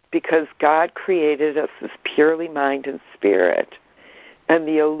 because God created us as purely mind and spirit, and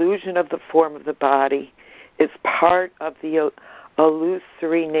the illusion of the form of the body is part of the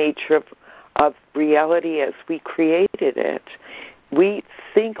illusory nature of reality as we created it. We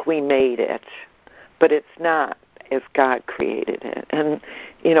think we made it, but it's not as God created it. And,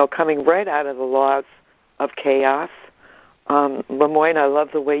 coming right out of the laws of chaos, Lemoyne, I love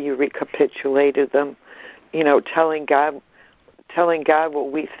the way you recapitulated them, telling God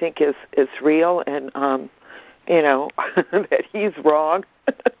what we think is real, and, that he's wrong,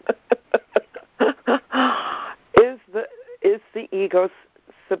 is the ego's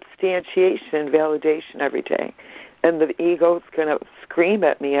substantiation, validation every day. And the ego's going to scream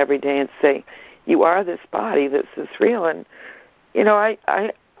at me every day and say, you are this body, this is real. And, I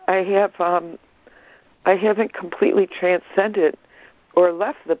haven't completely transcended or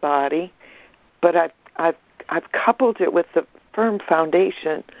left the body, but I've coupled it with the firm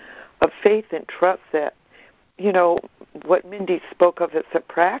foundation of faith and trust that, what Mindy spoke of as a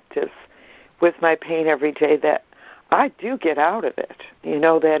practice with my pain every day, that I do get out of it.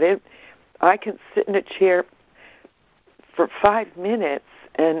 That I can sit in a chair for 5 minutes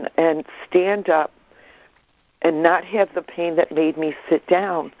and stand up and not have the pain that made me sit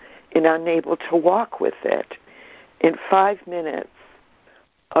down and unable to walk with it. In 5 minutes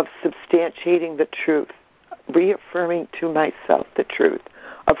of substantiating the truth, reaffirming to myself the truth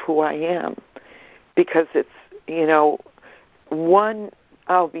of who I am. Because it's,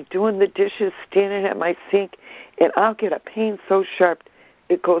 I'll be doing the dishes, standing at my sink, and I'll get a pain so sharp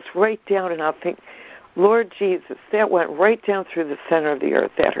it goes right down, and I'll think, Lord Jesus, that went right down through the center of the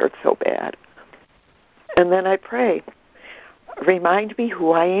earth. That hurt so bad. And then I pray, remind me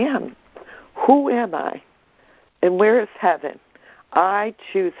who I am. Who am I? And where is heaven? I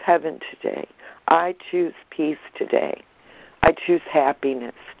choose heaven today. I choose peace today. I choose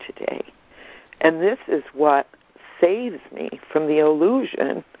happiness today. And this is what saves me from the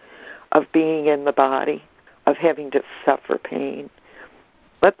illusion of being in the body, of having to suffer pain.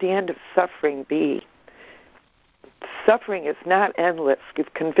 Let the end of suffering be. Suffering is not endless.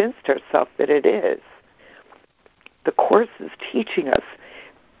 We've convinced ourselves that it is. The Course is teaching us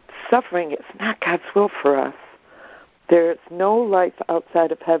suffering is not God's will for us. There is no life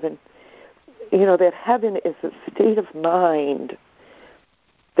outside of heaven. That heaven is a state of mind,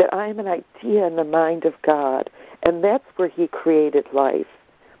 that I am an idea in the mind of God, and that's where He created life.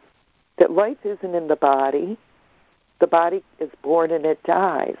 That life isn't in the body. The body is born and it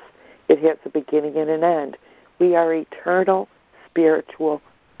dies. It has a beginning and an end. We are eternal spiritual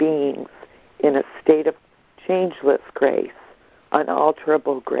beings in a state of changeless grace,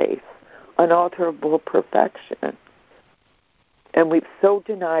 unalterable grace, unalterable perfection. And we've so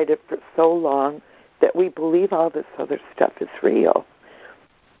denied it for so long that we believe all this other stuff is real.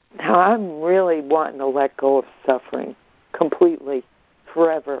 Now, I'm really wanting to let go of suffering completely,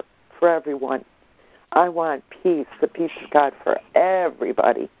 forever, for everyone. I want peace, the peace of God for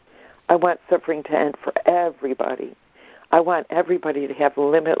everybody. I want suffering to end for everybody. I want everybody to have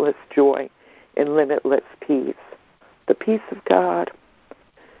limitless joy and limitless peace, the peace of God.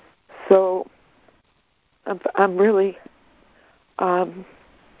 So I'm really,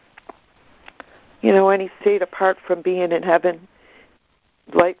 any state apart from being in heaven,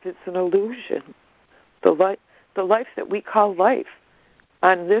 life is an illusion. The life that we call life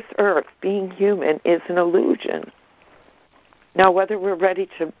on this earth, being human, is an illusion. Now, whether we're ready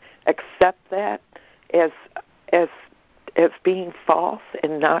to accept that as being false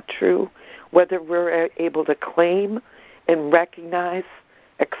and not true, whether we're able to claim and recognize,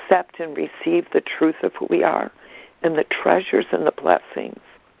 accept and receive the truth of who we are and the treasures and the blessings,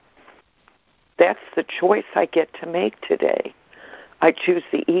 that's the choice I get to make today. I choose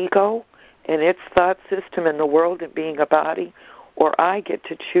the ego and its thought system in the world and being a body, or I get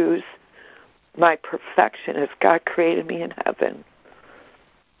to choose my perfection as God created me in heaven.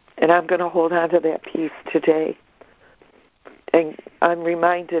 And I'm going to hold on to that peace today. And I'm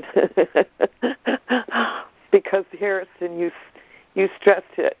reminded, because Harrison, you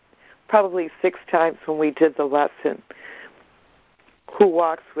stressed it probably 6 times when we did the lesson. Who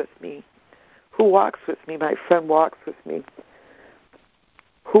walks with me? Who walks with me? My friend walks with me.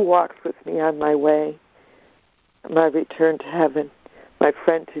 Who walks with me on my way, my return to heaven? My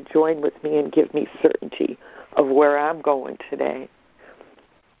friend to join with me and give me certainty of where I'm going today.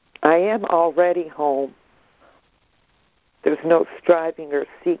 I am already home. There's no striving or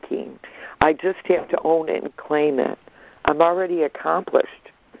seeking. I just have to own it and claim it. I'm already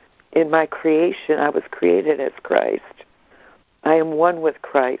accomplished. In my creation, I was created as Christ. I am one with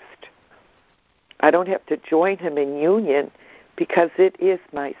Christ. I don't have to join him in union because it is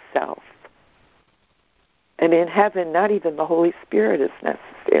myself. And in heaven, not even the Holy Spirit is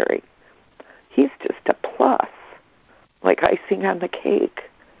necessary. He's just a plus, like icing on the cake.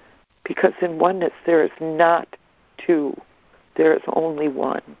 Because in oneness, there is not two. There is only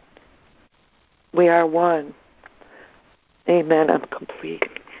one. We are one. Amen. I'm complete.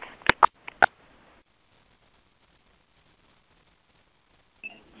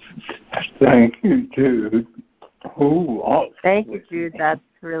 Thank you, Jude. Oh, thank you, Jude. That's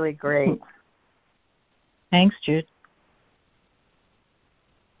really great. Thanks, Jude.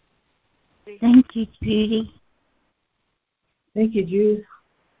 Thank you, Judy. Thank you, Jude.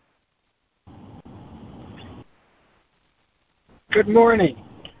 Good morning.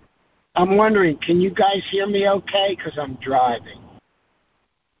 I'm wondering, can you guys hear me okay? Because I'm driving.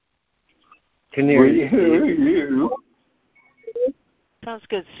 Can hear we hear you. Sounds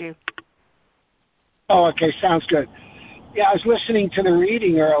good, Steve. Oh, okay, sounds good. Yeah, I was listening to the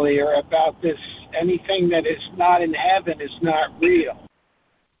reading earlier about this. Anything that is not in heaven is not real.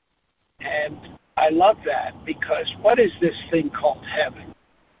 And I love that, because what is this thing called heaven?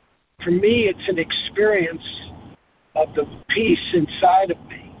 For me, it's an experience of the peace inside of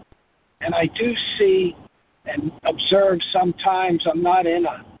me. And I do see and observe sometimes I'm not in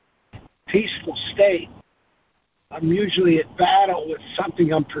a peaceful state. I'm usually at battle with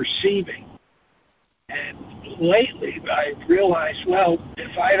something I'm perceiving. And lately I've realized, well,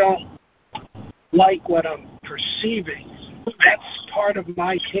 if I don't like what I'm perceiving, that's part of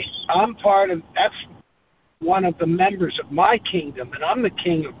my that's one of the members of my kingdom, and I'm the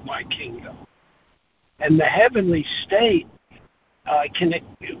king of my kingdom. And the heavenly state,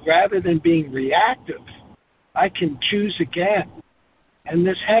 rather than being reactive, I can choose again. And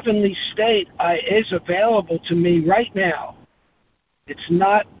this heavenly state is available to me right now. It's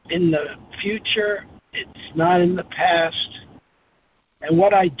not in the future. It's not in the past. And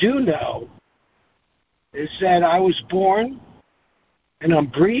what I do know is that I was born and I'm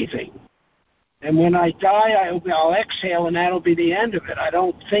breathing. And when I die, I'll exhale, and that'll be the end of it. I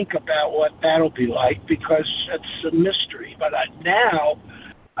don't think about what that'll be like because it's a mystery. But now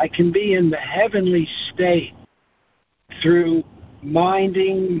I can be in the heavenly state through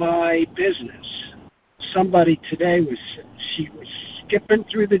minding my business. Somebody today was skipping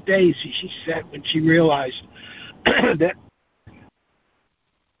through the daisy, she said, when she realized that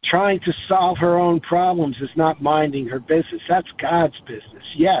trying to solve her own problems is not minding her business. That's God's business.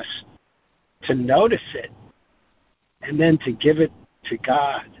 Yes, to notice it and then to give it to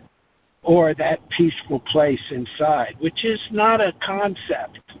God, or that peaceful place inside, which is not a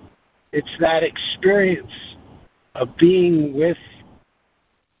concept. It's that experience of being with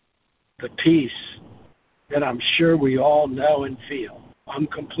the peace that I'm sure we all know and feel. I'm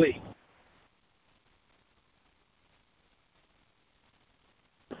complete.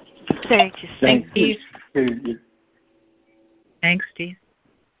 Thank you, Steve. Thanks, Steve. Thanks, Steve.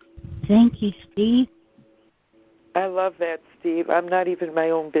 Thank you, Steve. I love that, Steve. I'm not even my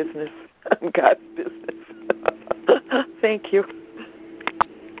own business. I'm God's business. Thank you.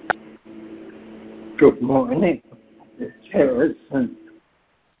 Good morning. It's Harrison.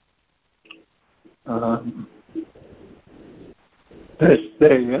 This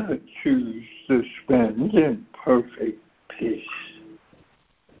day I choose to spend in perfect peace.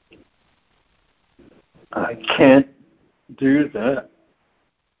 I can't do that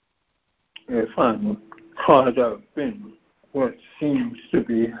if I'm caught up in what seems to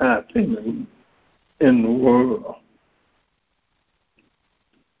be happening in the world.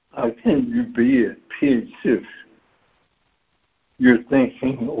 How can you be at peace if you're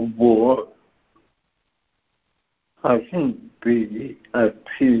thinking of war? How can you be at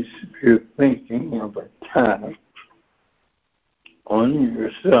peace if you're thinking of attack on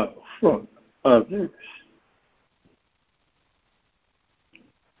yourself or others?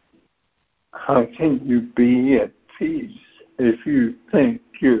 How can you be at peace if you think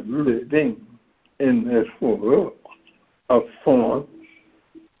you're living in this world of form,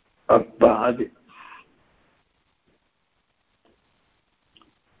 of body?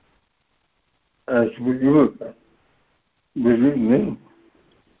 As we were reading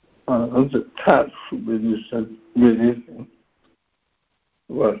the text reading,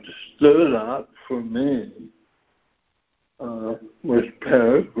 what stood out for me was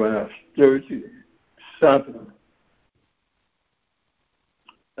paragraph 37.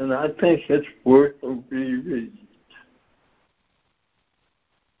 And I think it's worth a reread.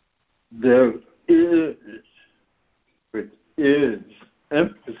 There is, which is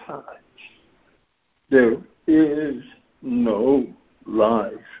emphasize there is no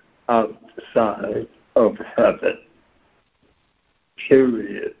life outside of heaven,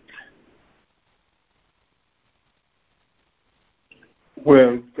 period.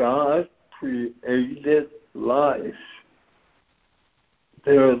 Where God created life,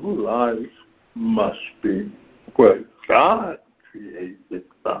 their life must be. Where God created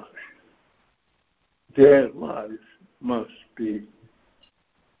life, their life must be.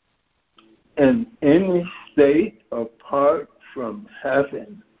 In any state apart from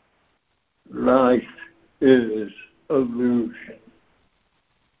heaven, life is illusion.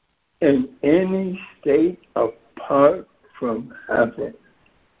 In any state apart from heaven,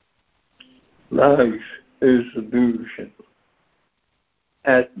 life is illusion.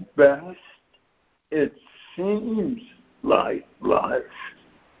 At best, it seems like life.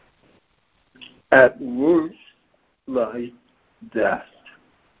 At worst, like death.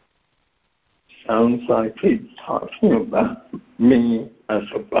 Sounds like he's talking about me as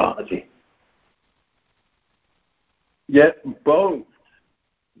a body. Yet both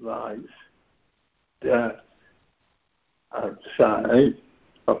life, death, outside,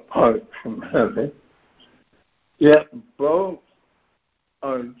 apart from heaven, yet both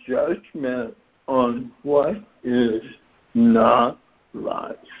are judgment on what is not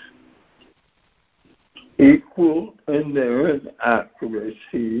life. Equal in their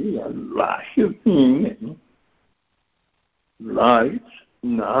inaccuracy and lack of meaning, life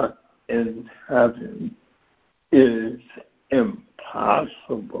not in heaven is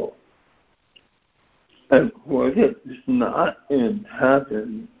impossible. And what is not in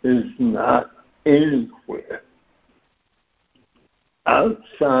heaven is not anywhere.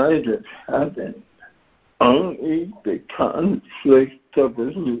 Outside of heaven, only the conflict of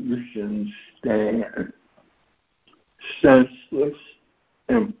illusions stand. Senseless,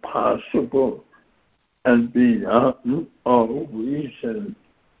 impossible, and beyond all reason,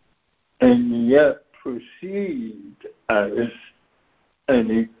 and yet perceived as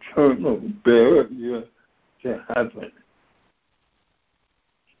an eternal barrier to heaven.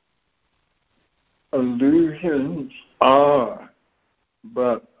 Illusions are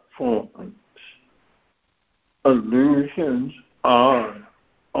but forms. Illusions are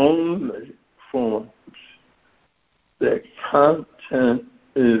only forms. The content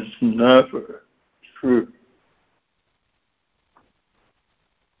is never true.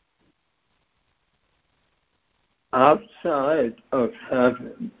 Outside of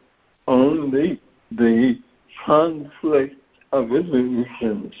heaven, only the conflict of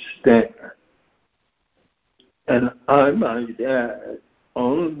illusions stand. And I might add,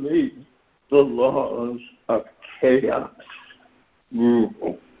 only the laws of chaos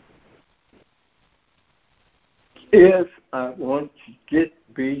rule. If I want to get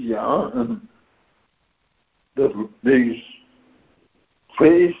beyond these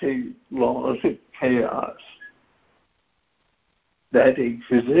crazy laws of chaos that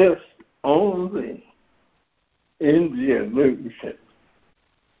exist only in the illusion,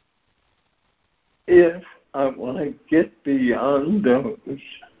 if I want to get beyond those,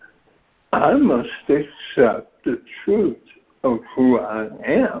 I must accept the truth of who I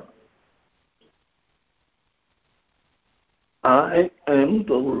am. I am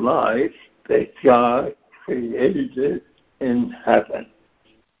the life that God created in heaven.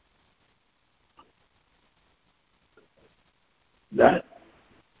 That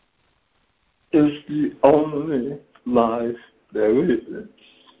is the only life there is.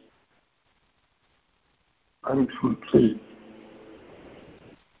 I'm complete.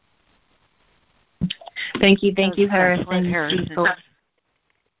 Thank you, Harrison.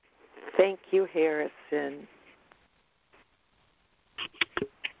 Thank you, Harrison.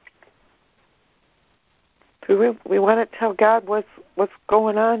 We want to tell God what's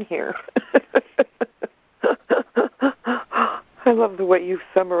going on here. I love the way you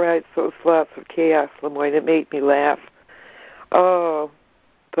summarized those lots of chaos, Lemoyne. It made me laugh. Oh,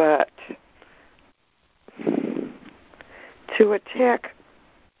 but to attack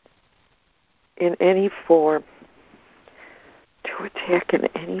in any form,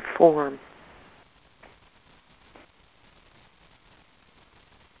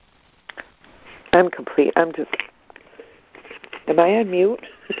 I'm complete. Am I on mute?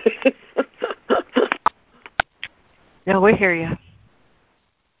 No, we hear you.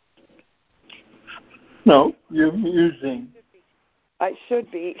 No, you're musing. I should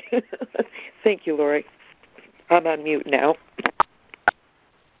be. Thank you, Lori. I'm on mute now.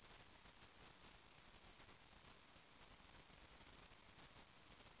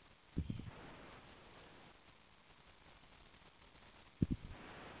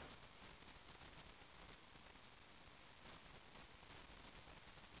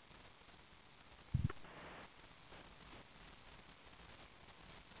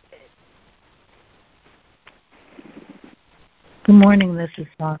 Good morning, this is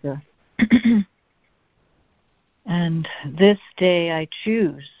Saga. And this day I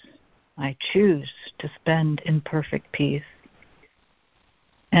choose to spend in perfect peace.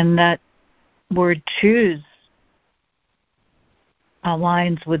 And that word choose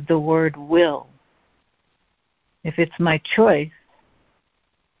aligns with the word will. If it's my choice,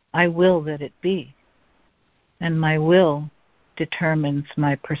 I will that it be. And my will determines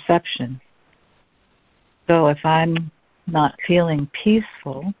my perception. So if I'm not feeling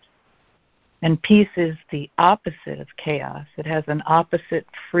peaceful, and peace is the opposite of chaos, it has an opposite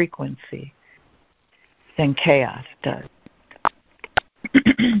frequency than chaos does.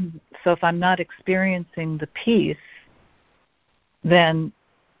 So if I'm not experiencing the peace, then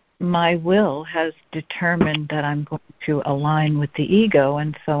my will has determined that I'm going to align with the ego,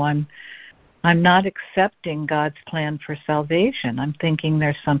 and so I'm not accepting God's plan for salvation. I'm thinking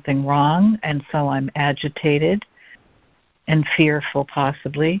there's something wrong, and so I'm agitated and fearful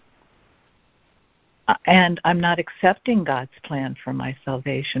possibly. And I'm not accepting God's plan for my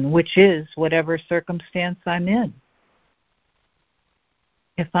salvation, which is whatever circumstance I'm in.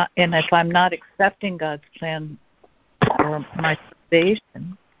 If I'm not accepting God's plan for my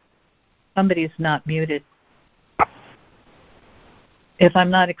salvation, somebody's not muted. If I'm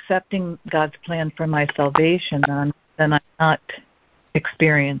not accepting God's plan for my salvation, then I'm not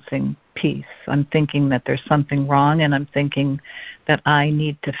experiencing peace. I'm thinking that there's something wrong, and I'm thinking that I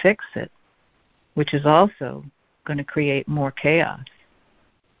need to fix it, which is also going to create more chaos.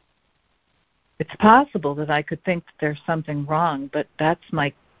 It's possible that I could think that there's something wrong, but that's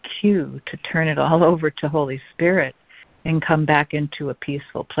my cue to turn it all over to Holy Spirit and come back into a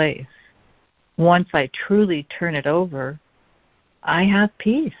peaceful place. Once I truly turn it over, I have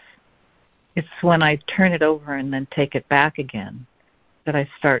peace. It's when I turn it over and then take it back again that I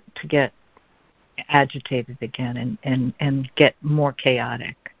start to get agitated again and get more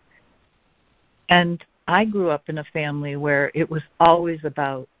chaotic. And I grew up in a family where it was always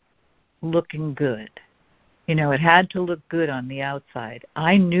about looking good. You know, it had to look good on the outside.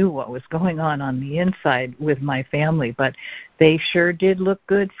 I knew what was going on the inside with my family, but they sure did look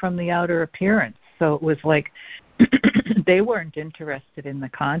good from the outer appearance. So it was like they weren't interested in the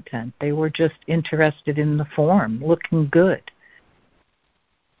content. They were just interested in the form, looking good.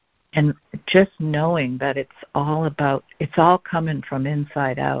 And just knowing that it's all coming from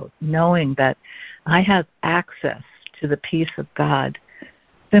inside out, knowing that I have access to the peace of God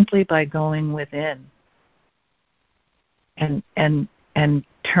simply by going within and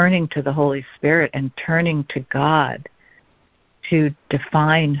turning to the Holy Spirit and turning to God to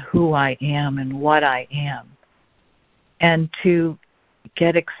define who I am and what I am, and to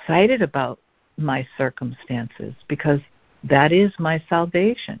get excited about my circumstances, because that is my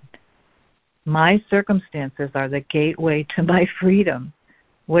salvation. My circumstances are the gateway to my freedom,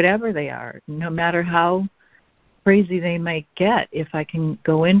 whatever they are, no matter how crazy they might get. If I can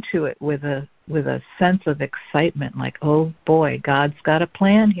go into it with a sense of excitement, like, oh boy, God's got a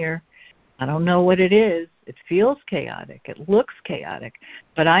plan here. I don't know what it is. It feels chaotic. It looks chaotic.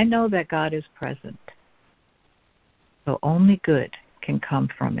 But I know that God is present. So only good can come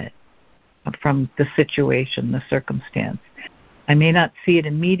from it, from the situation, the circumstance. I may not see it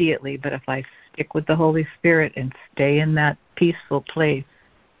immediately, but if I stick with the Holy Spirit and stay in that peaceful place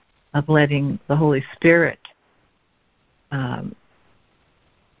of letting the Holy Spirit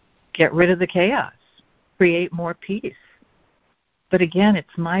get rid of the chaos, create more peace. But again,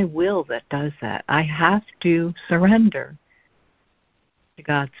 it's my will that does that. I have to surrender to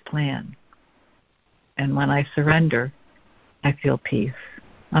God's plan. And when I surrender, I feel peace.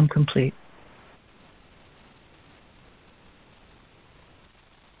 I'm complete.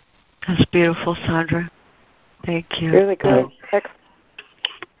 That's beautiful, Sandra. Thank you. Really good.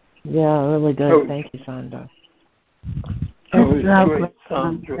 Yeah, really good. Thank you, Sandra. That was great,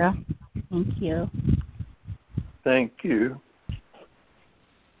 Sandra. Thank you. Thank you.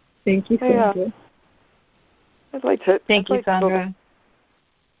 Thank you, Sandra. I'd like to. Thank you, Sandra.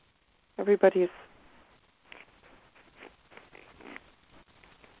 Is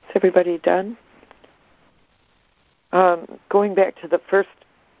everybody done? Going back to the first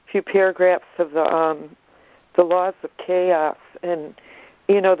few paragraphs of the laws of chaos, and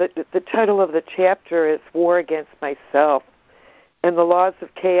the title of the chapter is War Against Myself, and the laws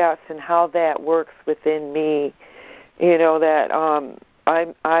of chaos and how that works within me. That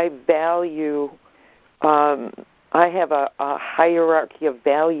I value. I have a hierarchy of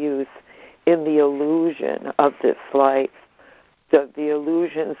values in the illusion of this life. The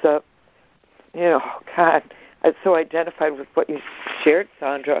illusions of, God, I'm so identified with what you shared,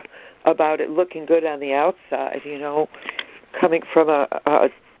 Sandra, about it looking good on the outside, coming from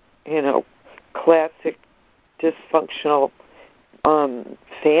a classic dysfunctional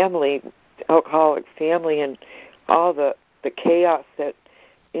family, alcoholic family, and all the chaos that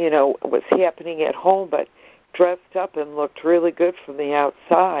was happening at home, but dressed up and looked really good from the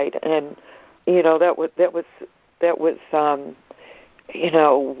outside, and that was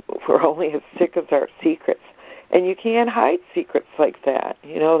we're only as sick as our secrets, and you can't hide secrets like that.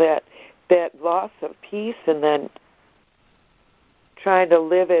 That loss of peace, and then trying to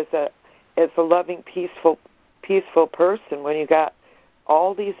live as a loving, peaceful person when you got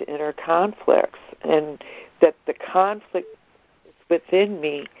all these inner conflicts, and that the conflict is within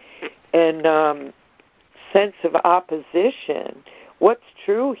me, and sense of opposition. What's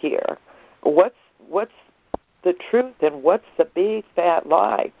true here? What's the truth, and what's the big fat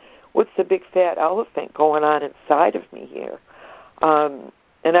lie? What's the big fat elephant going on inside of me here?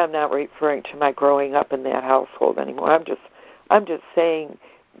 And I'm not referring to my growing up in that household anymore. I'm just saying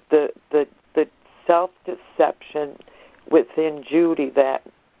the self-deception within Judy that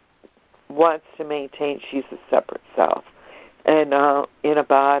wants to maintain she's a separate self and in a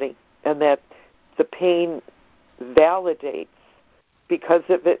body, and that the pain validates because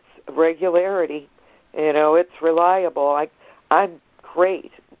of its regularity. It's reliable. I'm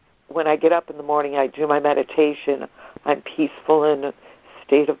great. When I get up in the morning, I do my meditation. I'm peaceful in a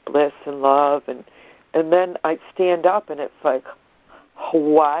state of bliss and love, and then I stand up, and it's like,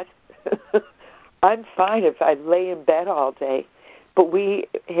 what? I'm fine if I lay in bed all day, but we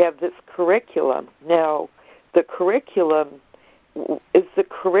have this curriculum. Now, the curriculum, is the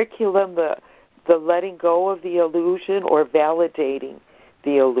curriculum the letting go of the illusion or validating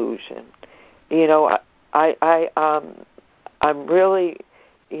the illusion? I'm really,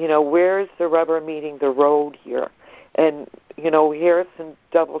 where's the rubber meeting the road here? And, Harrison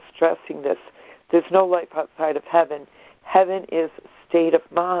double stressing this. There's no life outside of heaven. Heaven is a state of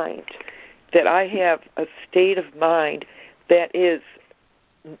mind. That I have a state of mind that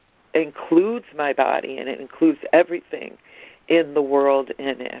includes my body, and it includes everything in the world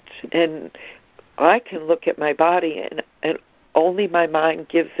in it. And I can look at my body, and only my mind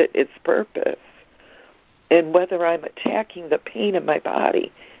gives it its purpose. And whether I'm attacking the pain in my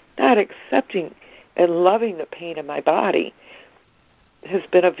body, not accepting and loving the pain in my body, has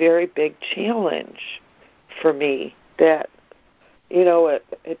been a very big challenge for me. That,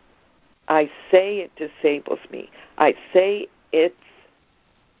 I say it disables me. I say it's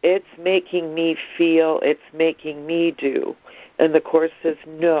making me feel, it's making me do. And the Course says,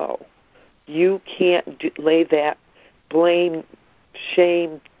 no, you can't lay that blame,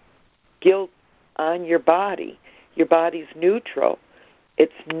 shame, guilt on your body. Your body's neutral.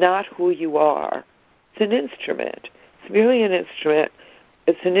 It's not who you are. It's an instrument. It's merely an instrument.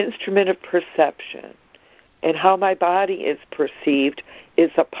 It's an instrument of perception. And how my body is perceived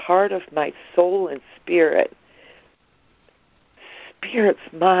is a part of my soul and spirit's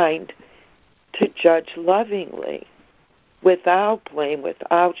mind to judge lovingly, without blame,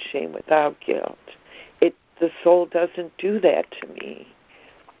 without shame, without guilt. The soul doesn't do that to me.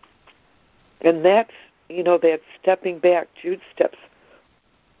 And that's, that stepping back. Jude steps,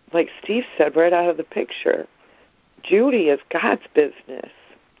 like Steve said, right out of the picture. Judy is God's business.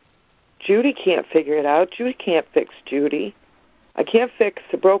 Judy can't figure it out. Judy can't fix Judy. I can't fix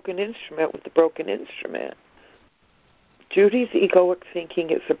the broken instrument with the broken instrument. Judy's egoic thinking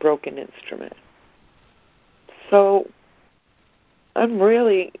is a broken instrument. So I'm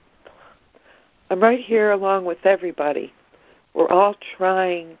right here along with everybody. We're all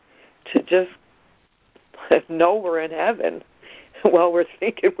trying to just know we're in heaven while we're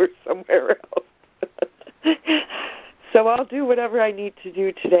thinking we're somewhere else. So I'll do whatever I need to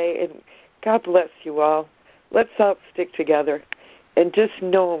do today, and God bless you all. Let's all stick together and just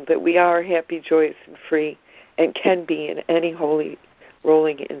know that we are happy, joyous, and free, and can be in any holy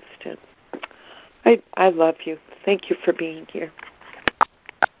rolling instant. I love you. Thank you for being here.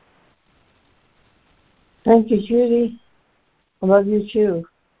 Thank you, Judy. I love you too.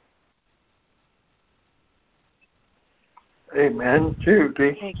 Amen,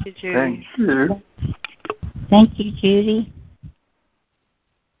 Judy. Thank you, Judy. Thank you. Thank you, Judy.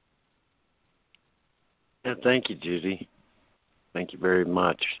 Yeah, thank you, Judy. Thank you very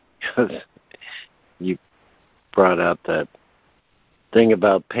much. Because you brought out that thing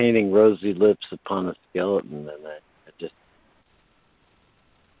about painting rosy lips upon a skeleton, and I just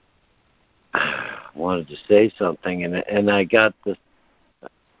wanted to say something, and I got this.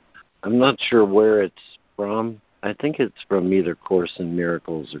 I'm not sure where it's from. I think it's from either Course in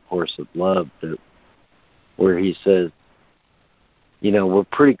Miracles or Course of Love, where he says, we're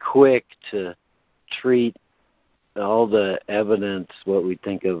pretty quick to treat all the evidence, what we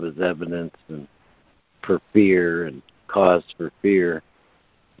think of as evidence and for fear and cause for fear,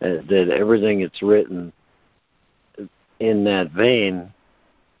 that everything that's written in that vein,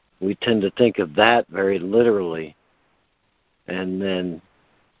 we tend to think of that very literally, and then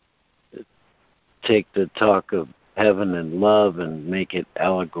take the talk of heaven and love and make it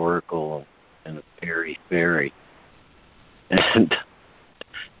allegorical and a fairy. And,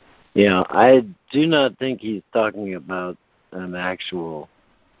 I do not think he's talking about an actual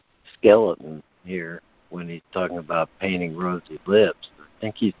skeleton here when he's talking about painting rosy lips. I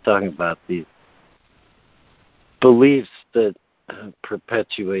think he's talking about these beliefs that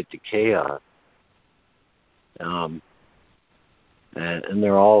perpetuate the chaos. And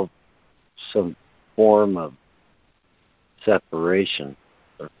they're all some form of separation.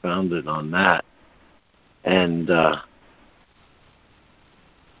 They're founded on that. And,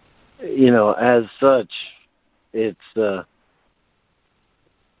 as such, it's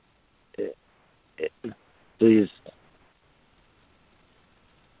these,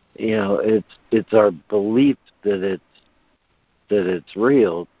 it's our belief that it's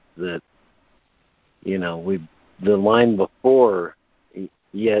real, that, the line before,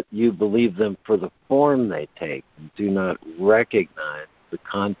 yet you believe them for the form they take and do not recognize the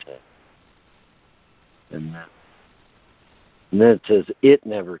content. And then it says it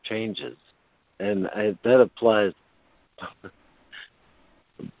never changes. And that applies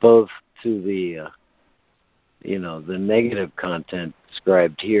both to the, the negative content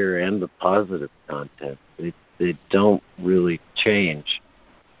described here and the positive content. They don't really change.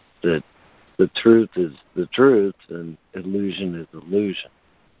 That the truth is the truth and illusion is illusion.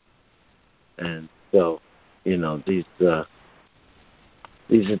 And so, these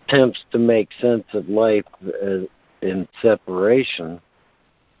attempts to make sense of life in separation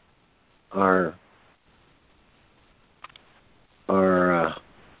are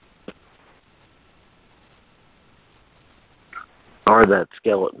that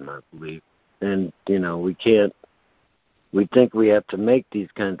skeleton, I believe. And, we think we have to make these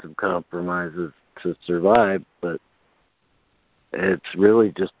kinds of compromises to survive, but it's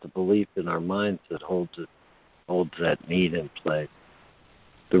really just the belief in our minds that holds that need in place.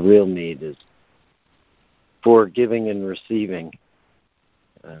 The real need is for giving and receiving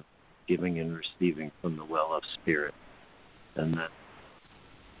from the well of spirit. And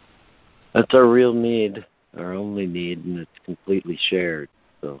that's our real need, our only need, and it's completely shared.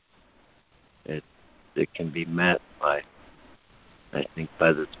 So it can be met by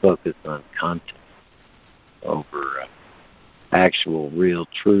this focus on content over actual, real,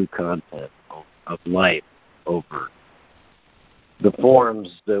 true content of life over the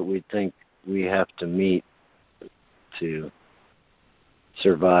forms that we think we have to meet to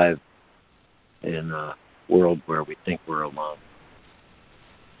survive in a world where we think we're alone.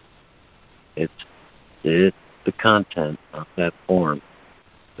 It's the content of that form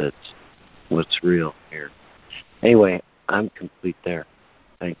that's what's real here. Anyway, I'm complete there.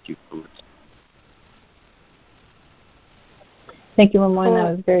 Thank you for listening. Thank you, Lemoyne.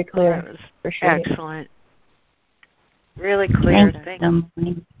 That was very clear. That was excellent. Really clear. Thank you.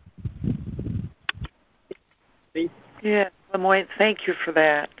 Yeah, Lemoyne, thank you for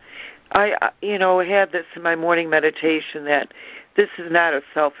that. I had this in my morning meditation that this is not a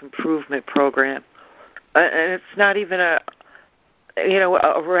self-improvement program, and it's not even a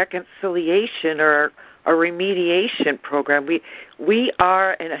reconciliation or a remediation program. We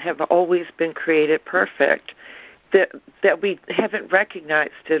are and have always been created perfect. That we haven't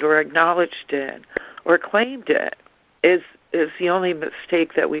recognized it or acknowledged it or claimed it is the only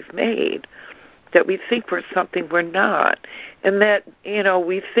mistake that we've made. That we think we're something we're not, and that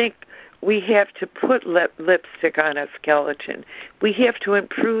we think we have to put lipstick on a skeleton. We have to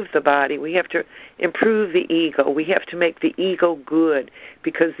improve the body. We have to improve the ego. We have to make the ego good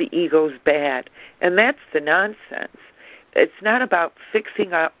because the ego's bad. And that's the nonsense. It's not about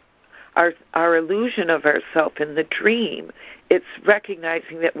fixing up our illusion of ourselves in the dream. It's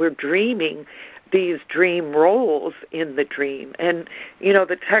recognizing that we're dreaming these dream roles in the dream. And,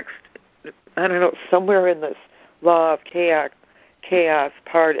 the text, I don't know, somewhere in this law of chaos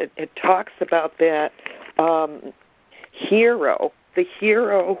part, it talks about that hero. The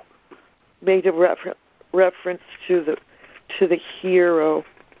hero made a reference to the hero.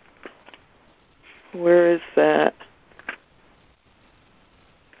 Where is that?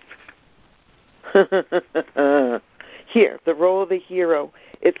 Here, the role of the hero.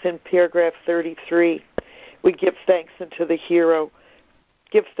 It's in paragraph 33. We give thanks unto the hero.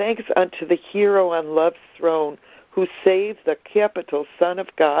 Give thanks unto the hero on love's throne, who saved the capital Son of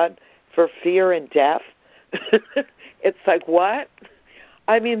God for fear and death, It's like, what?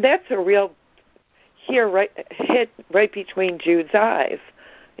 I mean, that's a real hit right between Jude's eyes.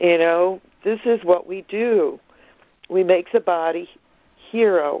 You know, this is what we do. We make the body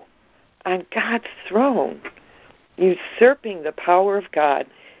hero on God's throne, usurping the power of God,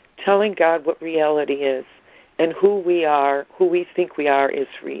 telling God what reality is, and who we are, who we think we are, is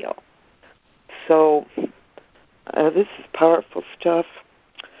real. So this is powerful stuff.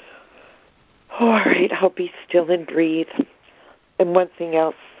 All right, I'll be still and breathe. And one thing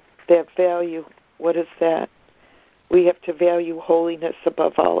else, that value, what is that? We have to value holiness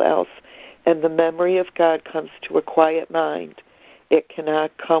above all else. And the memory of God comes to a quiet mind. It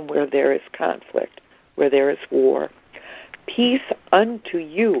cannot come where there is conflict, where there is war. Peace unto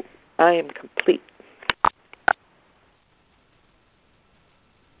you. I am complete.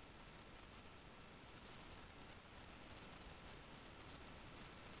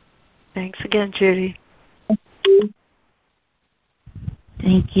 Thanks again, Judy.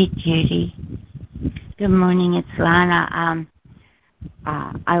 Thank you, Judy. Good morning, it's Lana.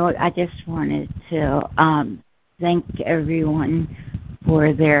 I just wanted to thank everyone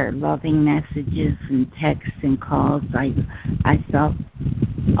for their loving messages and texts and calls. I felt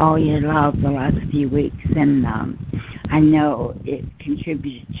all your love the last few weeks, and I know it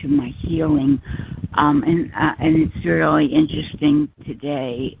contributed to my healing. And it's really interesting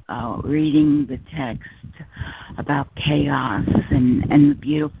today reading the text about chaos and the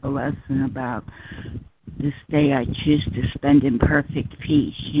beautiful lesson about this day I choose to spend in perfect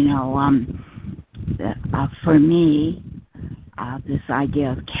peace. You know, for me, this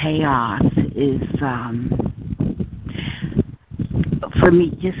idea of chaos is, for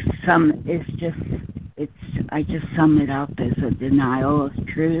me, I just sum it up as a denial of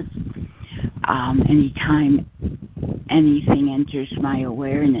truth. Anytime anything enters my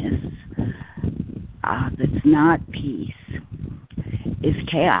awareness that's not peace is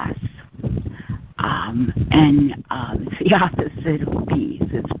chaos. And it's the opposite of peace.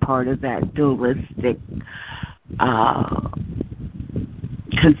 It's part of that dualistic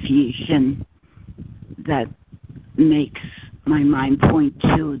confusion that makes my mind point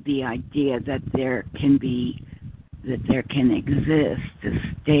to the idea that there can exist a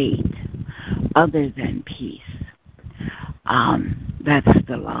state other than peace. That's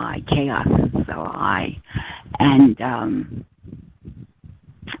the lie. Chaos is the lie. And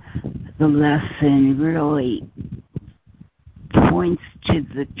the lesson really points to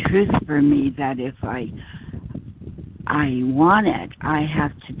the truth for me that if I want it, I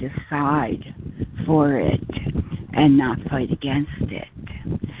have to decide for it and not fight against it.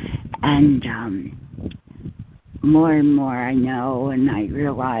 And more and more I know and I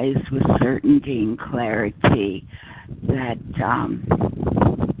realize with certainty and clarity that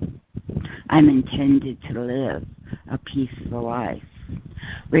I'm intended to live a peaceful life,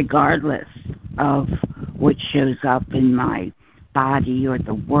 regardless of what shows up in my body or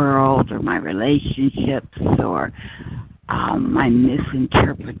the world or my relationships or my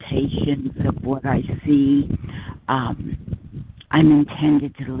misinterpretations of what I see. I'm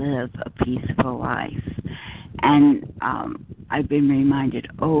intended to live a peaceful life. And I've been reminded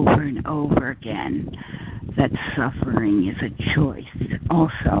over and over again that suffering is a choice.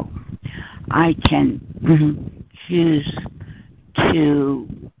 Also, I can choose to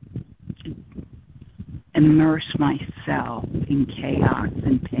immerse myself in chaos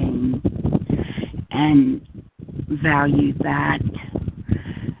and pain and value that,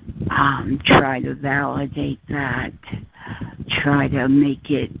 try to validate that, try to make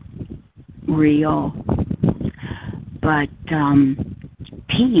it real. But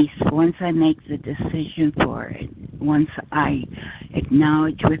peace, once I make the decision for it, once I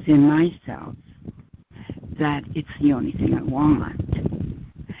acknowledge within myself that it's the only thing I want,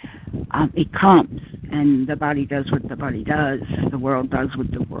 it comes, and the body does what the body does, the world does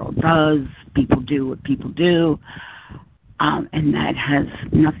what the world does, people do what people do, and that has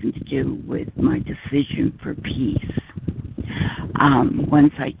nothing to do with my decision for peace.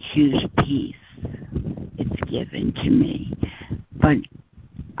 Once I choose peace, it's given to me. But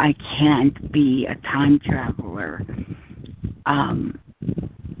I can't be a time traveler and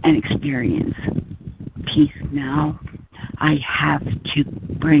experience peace now. I have to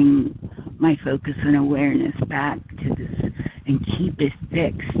bring my focus and awareness back to this and keep it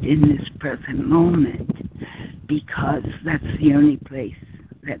fixed in this present moment, because that's the only place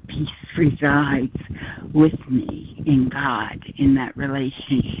that peace resides with me in God, in that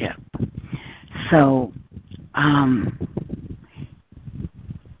relationship. So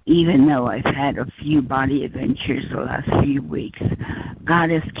even though I've had a few body adventures the last few weeks, God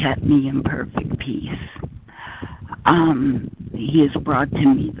has kept me in perfect peace. He has brought to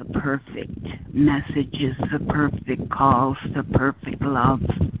me the perfect messages, the perfect calls, the perfect love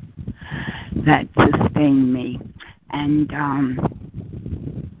that sustain me. And,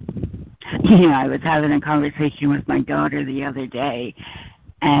 I was having a conversation with my daughter the other day,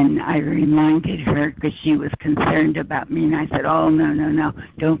 and I reminded her because she was concerned about me, and I said, oh, no,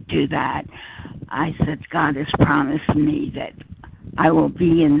 don't do that. I said, God has promised me that I will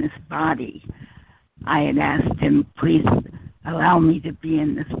be in this body. I had asked him, please allow me to be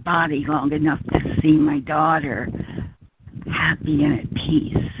in this body long enough to see my daughter happy and at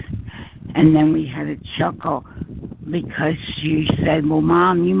peace. And then we had a chuckle because she said, well,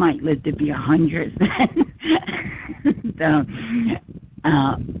 Mom, you might live to be 100 then.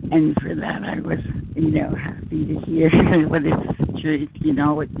 And for that I was, happy to hear. But it's the truth,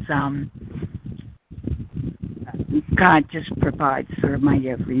 it's God just provides for my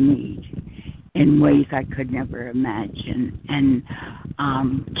every need in ways I could never imagine. And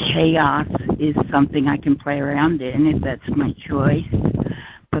chaos is something I can play around in if that's my choice.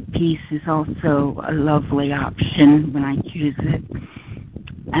 But peace is also a lovely option when I choose it.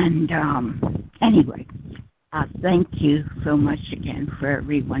 And anyway, thank you so much again for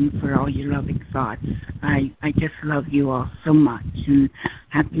everyone, for all your loving thoughts. I just love you all so much and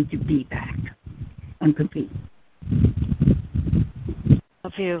happy to be back. I'm complete.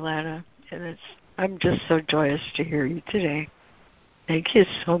 Love you, Lana. And I'm just so joyous to hear you today. Thank you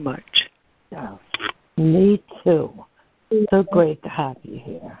so much. Yeah. Me too. So great to have you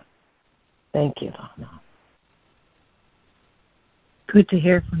here. Thank you, Lana. Good to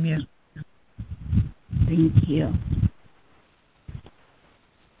hear from you. Thank you.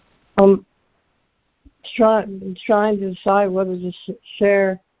 Trying to decide whether to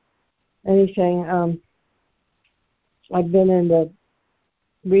share anything. I've been in the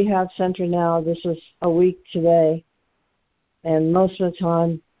rehab center now. This is a week today, and most of the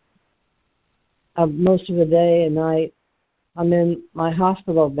time, most of the day and night, I'm in my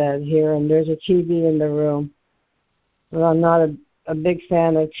hospital bed here, and there's a TV in the room. But I'm not a big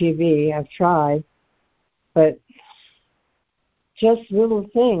fan of TV. I've tried, but just little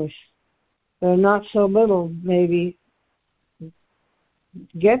things that are not so little maybe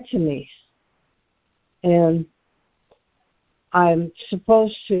get to me. And I'm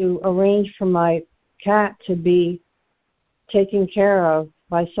supposed to arrange for my cat to be taken care of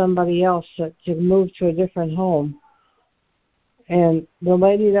by somebody else to move to a different home. And the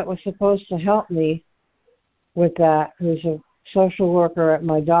lady that was supposed to help me with that, who's a social worker at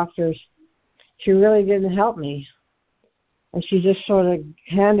my doctor's, she really didn't help me. And she just sort of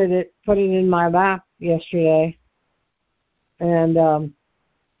put it in my lap yesterday. And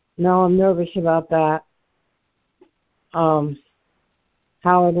now I'm nervous about that.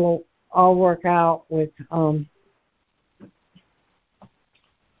 How it'll all work out with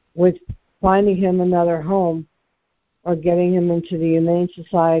finding him another home or getting him into the Humane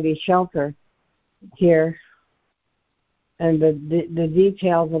Society shelter here, and the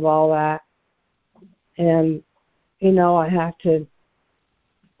details of all that. And, I have to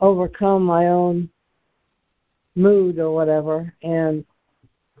overcome my own mood or whatever, and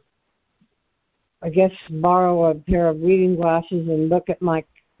I guess borrow a pair of reading glasses and look at my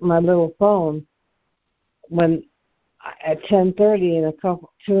little phone when at 10:30 in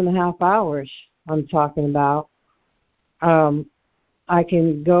 2.5 hours I'm talking about. I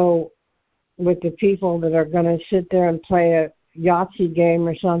can go with the people that are going to sit there and play a Yahtzee game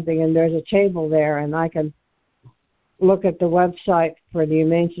or something, and there's a table there, and I can look at the website for the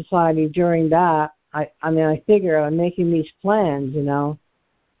Humane Society during that. I figure I'm making these plans, and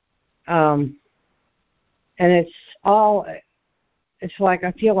it's like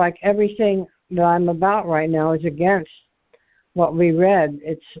I feel like everything that I'm about right now is against what we read.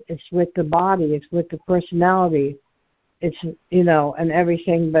 It's with the body, it's with the personality, it's, and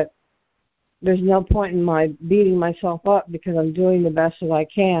everything, but there's no point in my beating myself up because I'm doing the best that I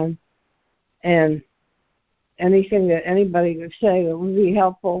can, and anything that anybody would say that would be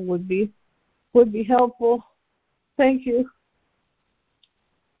helpful would be helpful. Thank you.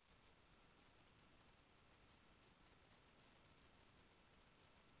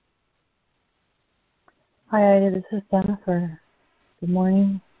 Hi, Ida. This is Jennifer. Good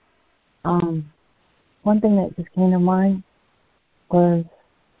morning. One thing that just came to mind was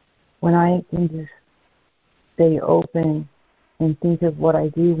when I can just stay open and think of what I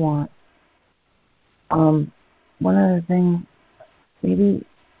do want. One other thing, maybe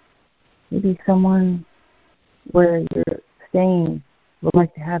someone where you're staying would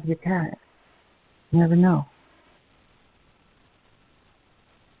like to have your cat. You never know.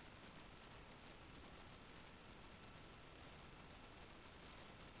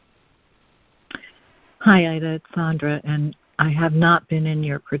 Hi, Ida. It's Sandra, and I have not been in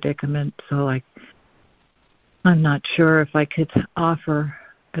your predicament, so I'm not sure if I could offer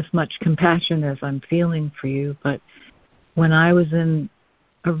as much compassion as I'm feeling for you. But when I was in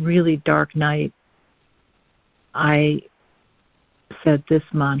a really dark night, I said this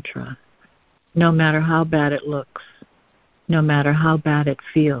mantra: no matter how bad it looks, no matter how bad it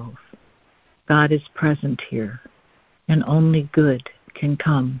feels, God is present here, and only good can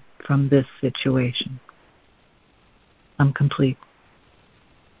come from this situation. I'm complete.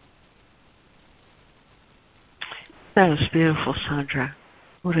 That was beautiful, Sandra.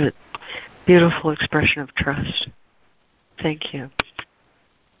 What a beautiful expression of trust. Thank you.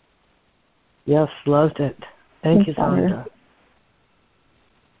 Yes, loved it. Thank you, Sandra.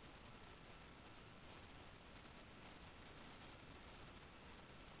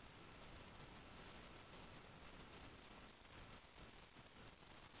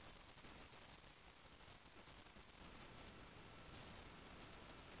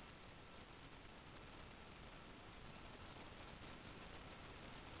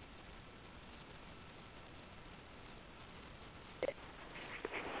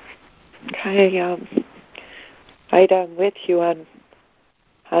 I'm with you on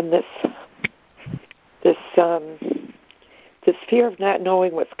this fear of not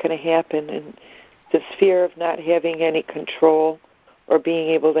knowing what's going to happen, and this fear of not having any control or being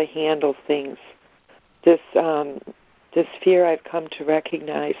able to handle things. This fear I've come to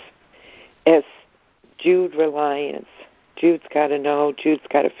recognize as Jude reliance. Jude's got to know. Jude's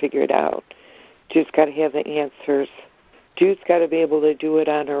got to figure it out. Jude's got to have the answers. Jude's got to be able to do it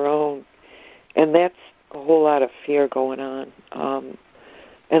on her own. And that's a whole lot of fear going on.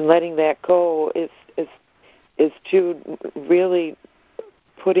 And letting that go is Jude really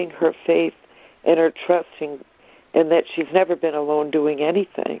putting her faith and her trusting in that she's never been alone doing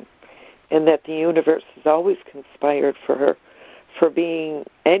anything, and that the universe has always conspired for her, for being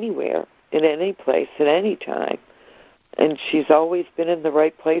anywhere, in any place, at any time. And she's always been in the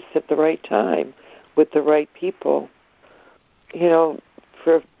right place at the right time with the right people. You know,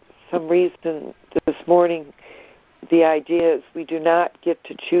 for some reason this morning, the idea is we do not get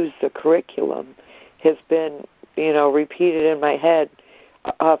to choose the curriculum has been, repeated in my head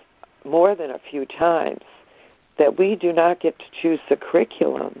more than a few times, that we do not get to choose the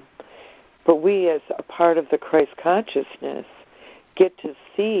curriculum, but we as a part of the Christ consciousness get to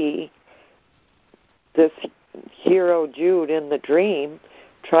see this hero Jude in the dream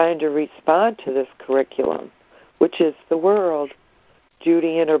trying to respond to this curriculum, which is the world.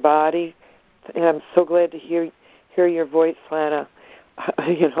 Judy in her body, and I'm so glad to hear your voice, Lana.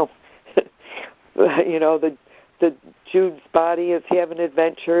 The Jude's body is having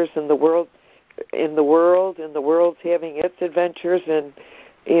adventures, and the world's having its adventures, and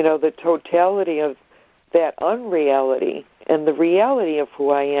the totality of that unreality and the reality of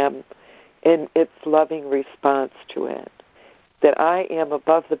who I am and its loving response to it. That I am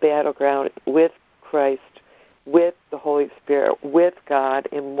above the battleground with Christ, with the Holy Spirit, with God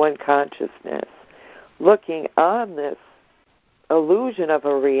in one consciousness, looking on this illusion of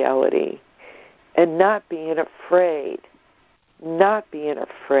a reality and not being afraid,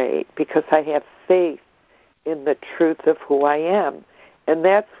 because I have faith in the truth of who I am. And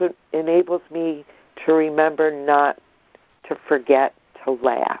that's what enables me to remember not to forget to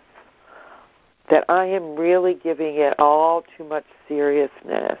laugh. That I am really giving it all too much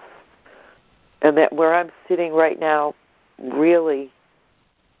seriousness. And that where I'm sitting right now really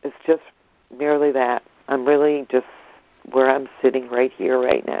is just merely that. I'm really just where I'm sitting right here,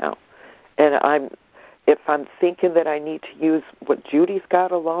 right now. And if I'm thinking that I need to use what Judy's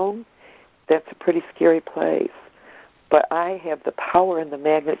got alone, that's a pretty scary place. But I have the power and the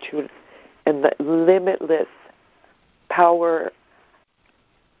magnitude and the limitless power.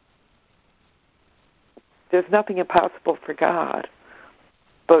 There's nothing impossible for God.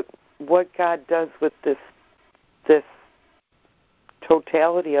 But what God does with this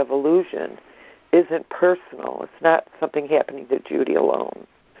totality of illusion isn't personal. It's not something happening to Judy alone.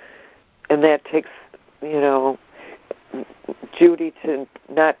 And that takes, Judy to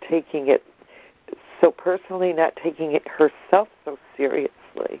not taking it so personally, not taking it herself so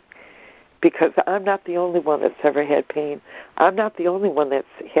seriously. Because I'm not the only one that's ever had pain. I'm not the only one that's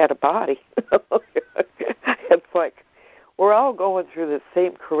had a body. It's like we're all going through the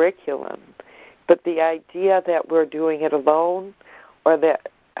same curriculum. But the idea that we're doing it alone, or that,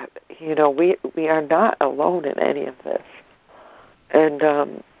 we are not alone in any of this. And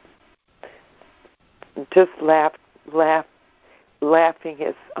just laughing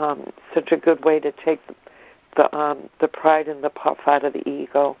is such a good way to take the pride and the puff out of the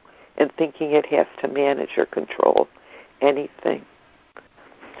ego and thinking it has to manage or control anything.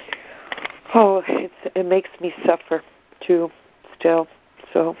 Oh, it makes me suffer too still.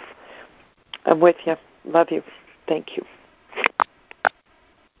 So I'm with you. Love you. Thank you.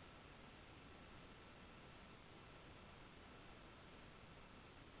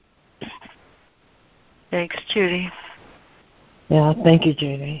 Thanks, Judy. Yeah, thank you,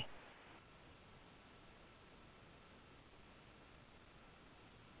 Judy.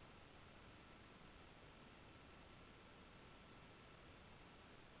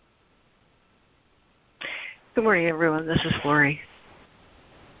 Good morning, everyone. This is Lori.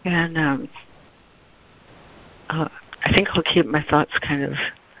 And I think I'll keep my thoughts kind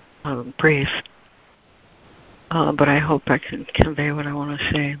of brief, but I hope I can convey what I want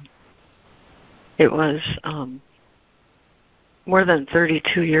to say. It was more than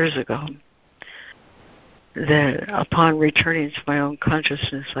 32 years ago that upon returning to my own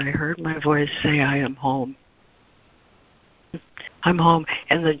consciousness, I heard my voice say, I am home. I'm home.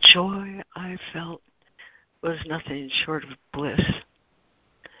 And the joy I felt was nothing short of bliss.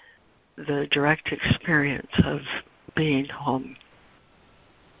 The direct experience of being home.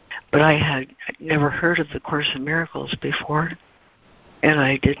 But I had never heard of the Course in Miracles before, and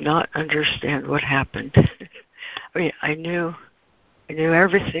I did not understand what happened. I mean, I knew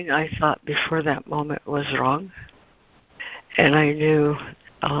everything I thought before that moment was wrong, and I knew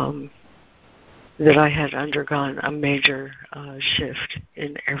that I had undergone a major shift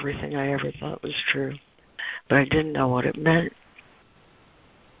in everything I ever thought was true, but I didn't know what it meant.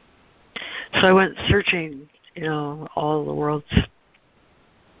 So I went searching, all the world's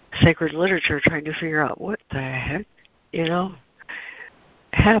sacred literature, trying to figure out what the heck,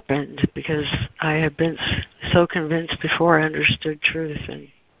 happened, because I had been so convinced before I understood truth, and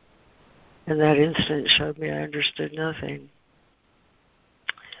that instant showed me I understood nothing.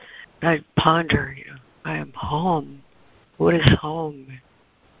 I'd ponder, I am home. What is home?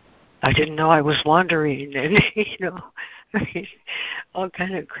 I didn't know I was wandering, and all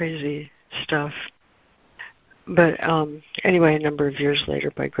kind of crazy stuff. But anyway, a number of years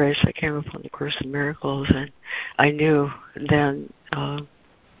later, by grace, I came upon the Course in Miracles, and I knew then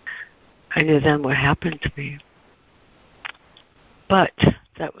what happened to me. But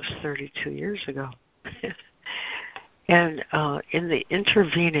that was 32 years ago. And in the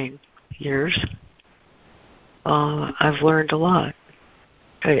intervening years, I've learned a lot.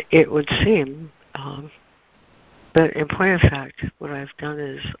 It would seem, but in point of fact, what I've done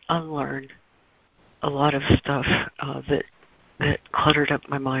is unlearn a lot of stuff that cluttered up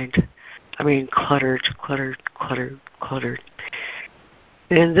my mind. I mean, cluttered.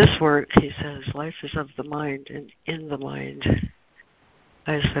 In this work, he says, life is of the mind and in the mind.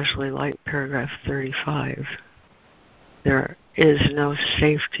 I especially like paragraph 35. There is no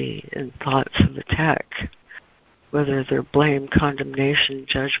safety in thoughts of attack, whether they're blame, condemnation,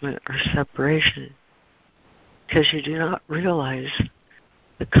 judgment, or separation, because you do not realize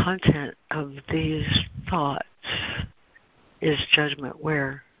the content of these thoughts is judgment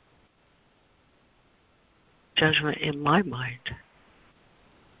where? Judgment in my mind.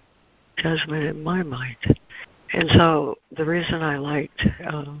 Judgment in my mind. And so the reason I liked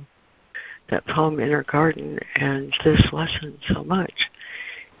that poem, Inner Garden, and this lesson so much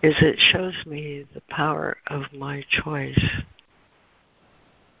is it shows me the power of my choice.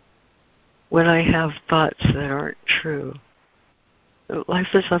 When I have thoughts that aren't true, life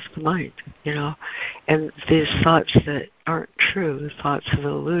is of the mind, and these thoughts that aren't true, thoughts of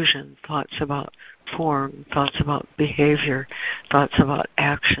illusion, thoughts about form, thoughts about behavior, thoughts about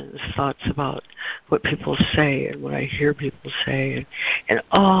actions, thoughts about what people say and what I hear people say, and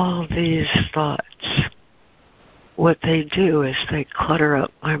all these thoughts, what they do is they clutter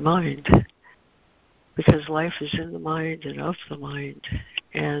up my mind, because life is in the mind and of the mind,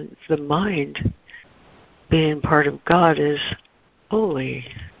 and the mind, being part of God, is holy,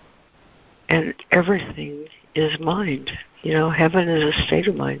 and everything is mind. Heaven is a state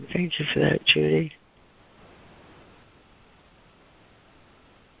of mind. Thank you for that, Judy.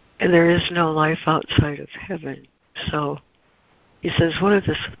 And there is no life outside of heaven. So he says, what are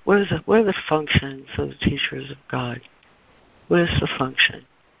the functions of the teachers of God? What is the function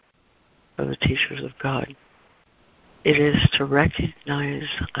of the teachers of God? It is to recognize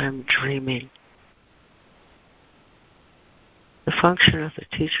I'm dreaming. The function of the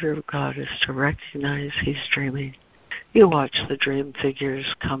teacher of God is to recognize he's dreaming. You watch the dream figures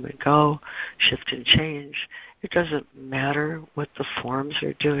come and go, shift and change. It doesn't matter what the forms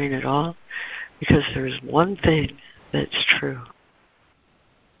are doing at all, because there's one thing that's true.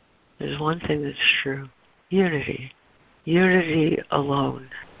 There's one thing that's true. Unity. Unity alone.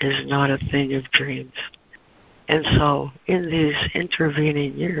 is not a thing of dreams. And so in these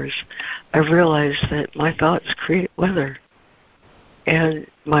intervening years, I've realized that my thoughts create weather. And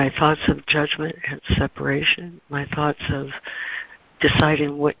my thoughts of judgment and separation, my thoughts of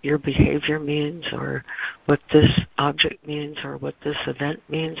deciding what your behavior means or what this object means or what this event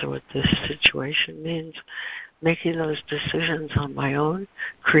means or what this situation means, making those decisions on my own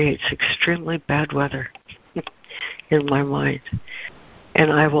creates extremely bad weather in my mind.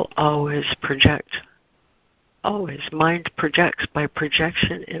 And I will always project. Always. Mind projects. By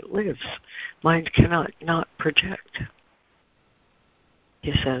projection, it lives. Mind cannot not project,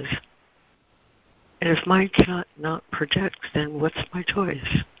 he says. And if mind cannot not project, then what's my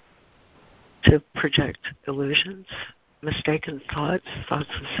choice? To project illusions, mistaken thoughts, thoughts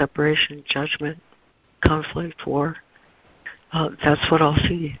of separation, judgment, conflict, war. That's what I'll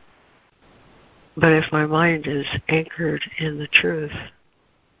see. But if my mind is anchored in the truth,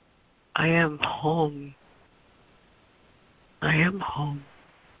 I am home. I am home.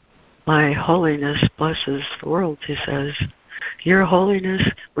 My holiness blesses the world, he says. Your holiness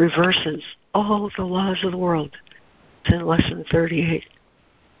reverses all the laws of the world. It's in lesson 38.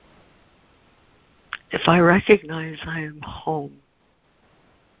 If I recognize I am home,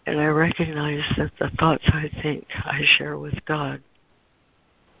 and I recognize that the thoughts I think I share with God,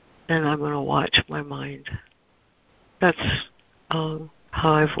 then I'm going to watch my mind. That's how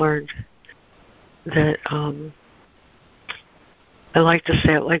I've learned that I like to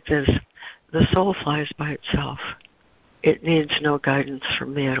say it like this. The soul flies by itself. It needs no guidance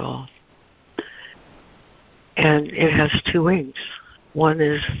from me at all. And it has two wings. One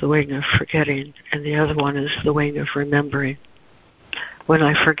is the wing of forgetting, and the other one is the wing of remembering. When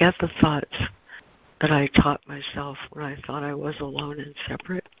I forget the thoughts that I taught myself when I thought I was alone and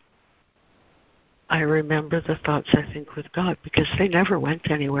separate, I remember the thoughts I think with God, because they never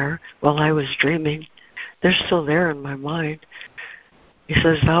went anywhere while I was dreaming. They're still there in my mind. He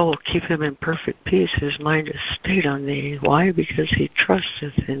says, thou wilt keep him in perfect peace. His mind is stayed on thee. Why? Because he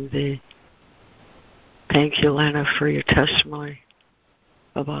trusteth in thee. Thank you, Lana, for your testimony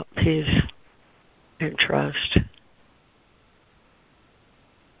about peace and trust.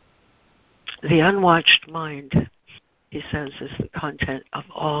 The unwatched mind, he says, is the content of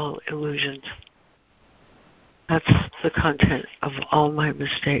all illusions. That's the content of all my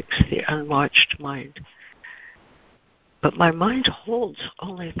mistakes, the unwatched mind. But my mind holds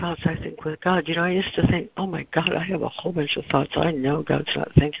only thoughts I think with God. You know, I used to think, oh my God, I have a whole bunch of thoughts. I know God's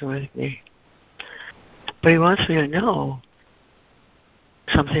not thinking with me. But he wants me to know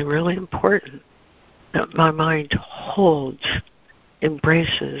something really important, that my mind holds,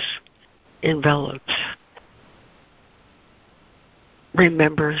 embraces, envelops,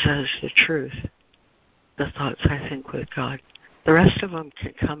 remembers as the truth the thoughts I think with God. The rest of them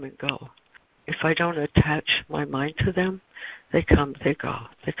can come and go. If I don't attach my mind to them, they come, they go.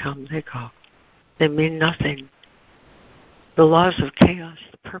 They come, they go. They mean nothing. The laws of chaos,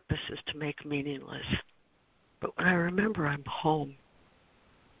 the purpose is to make meaningless. But when I remember I'm home,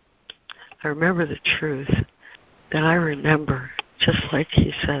 I remember the truth, then I remember, just like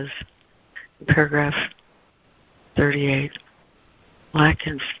he says in paragraph 38, lack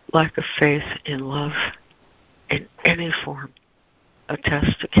of faith in love in any form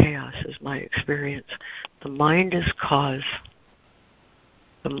attests to chaos is my experience. The mind is cause.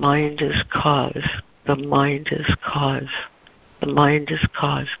 The mind is cause. The mind is cause. The mind is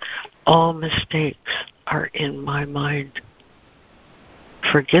cause. All mistakes are in my mind.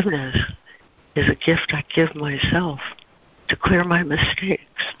 Forgiveness is a gift I give myself to clear my mistakes,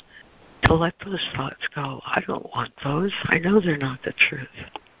 to let those thoughts go. I don't want those. I know they're not the truth.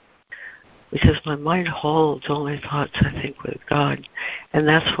 Because my mind holds only thoughts I think with God, and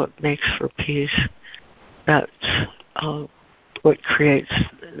that's what makes for peace. That's what creates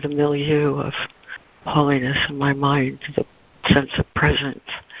the milieu of holiness in my mind, the sense of presence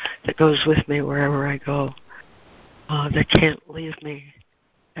that goes with me wherever I go, that can't leave me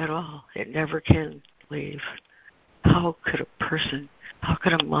at all. It never can leave. How could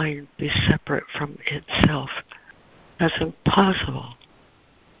a mind be separate from itself? That's impossible.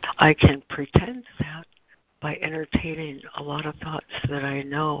 I can pretend that by entertaining a lot of thoughts that I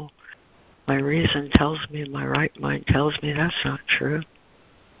know my reason tells me, my right mind tells me that's not true.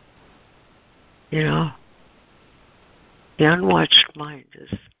 You know, the unwatched mind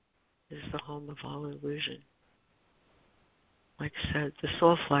is the home of all illusion. Like I said, the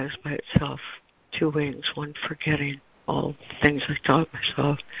soul flies by itself, two wings, one forgetting all things I taught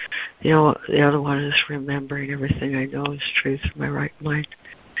myself. You know, the other one is remembering everything I know is truth in my right mind.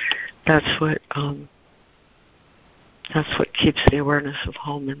 That's what That's what keeps the awareness of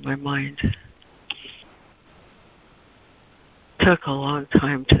home in my mind. Took a long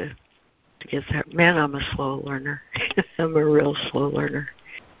time to get there. Man, I'm a slow learner. I'm a real slow learner.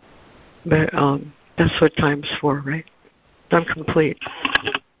 But that's what time's for, right? I'm complete.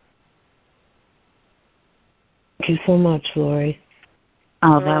 Thank you so much, Lori.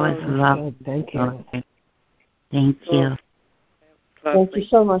 Oh, that was lovely. Thank you. Thank you. Thank you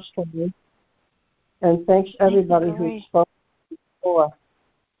so much, Tony. And thanks everybody who spoke before.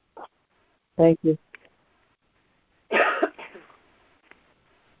 Thank you.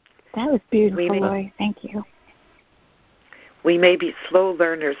 That was beautiful, Lori. Thank you. We may be slow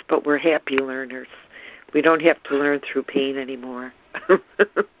learners, but we're happy learners. We don't have to learn through pain anymore.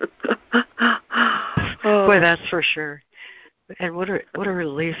 Boy, that's for sure. And what a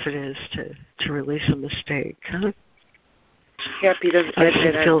relief it is to release a mistake, huh? Happy to admit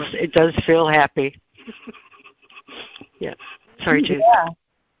it does feel happy. Yeah. Sorry, Judy. Yeah.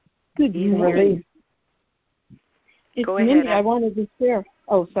 Good relief. Go ahead. Mindy, I wanted to share.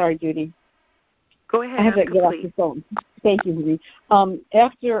 Oh, sorry, Judy. Go ahead. I have to get off the phone. Thank you, Judy.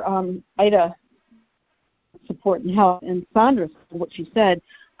 After Ida support and help and Sandra, what she said,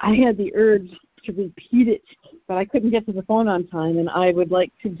 I had the urge to repeat it, but I couldn't get to the phone on time, and I would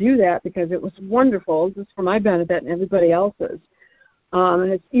like to do that because it was wonderful, just for my benefit and everybody else's.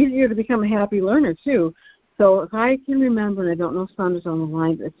 And it's easier to become a happy learner, too. So if I can remember, and I don't know if Sandra's on the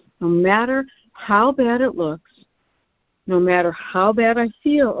line, but no matter how bad it looks, no matter how bad I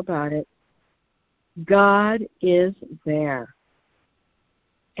feel about it, God is there.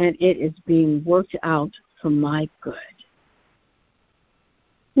 And it is being worked out for my good.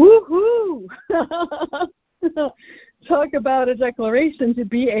 Woohoo! Talk about a declaration to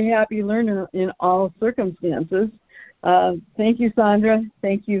be a happy learner in all circumstances. Thank you, Sandra.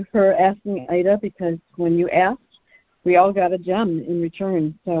 Thank you for asking Ida, because when you asked, we all got a gem in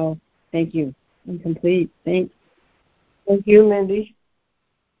return. So thank you. I'm complete. Thanks. Thank you, Mindy.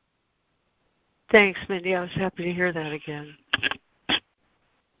 Thanks, Mindy. I was happy to hear that again.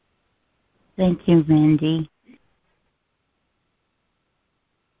 Thank you, Mindy.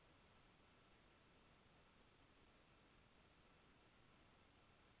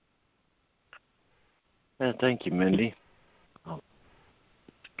 Yeah, thank you, Mindy.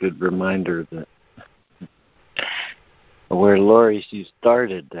 Good reminder that where Lori, you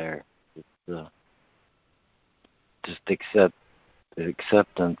started there. Just accept the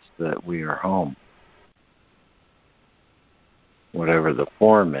acceptance that we are home, whatever the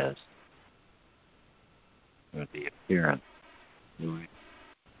form is, or the appearance.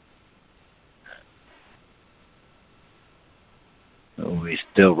 We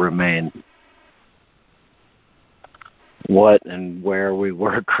still remain what and where we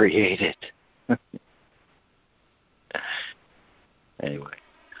were created. Anyway,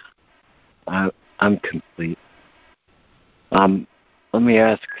 I'm complete. Let me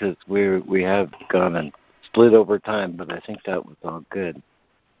ask, because we have gone and split over time, but I think that was all good.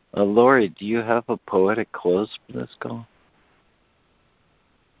 Lori, do you have a poetic close for this call?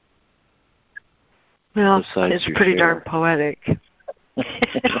 Well, Besides it's pretty darn poetic.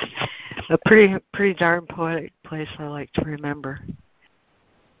 A pretty darn poetic place I like to remember.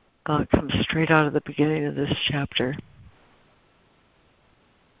 It comes straight out of the beginning of this chapter.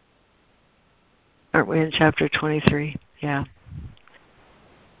 Aren't we in chapter 23? Yeah.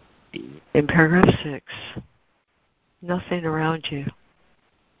 In paragraph 6, nothing around you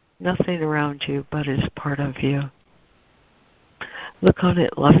but is part of you. Look on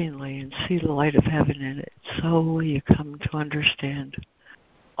it lovingly and see the light of heaven in it. So will you come to understand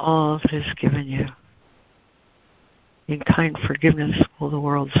all that is given you. In kind forgiveness will the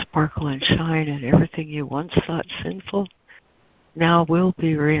world sparkle and shine, and everything you once thought sinful now will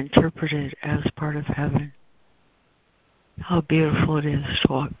be reinterpreted as part of heaven. How beautiful it is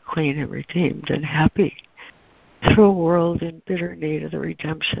to walk clean and redeemed and happy through a world in bitter need of the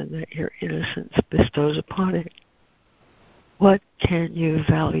redemption that your innocence bestows upon it. What can you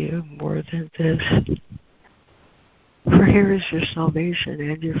value more than this? For here is your salvation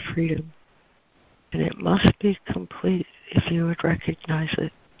and your freedom, and it must be complete if you would recognize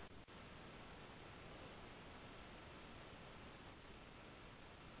it.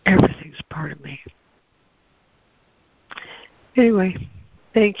 Everything's part of me. Anyway,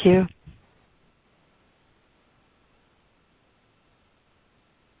 thank you.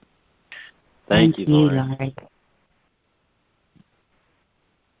 Thank you, Lori.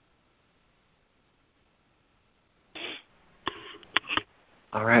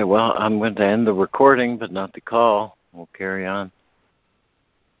 All right, well, I'm going to end the recording, but not the call. We'll carry on.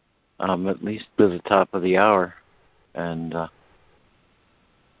 At least to the top of the hour. And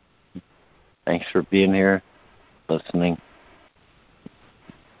thanks for being here, listening,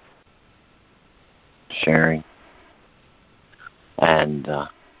 sharing. And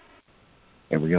here we go.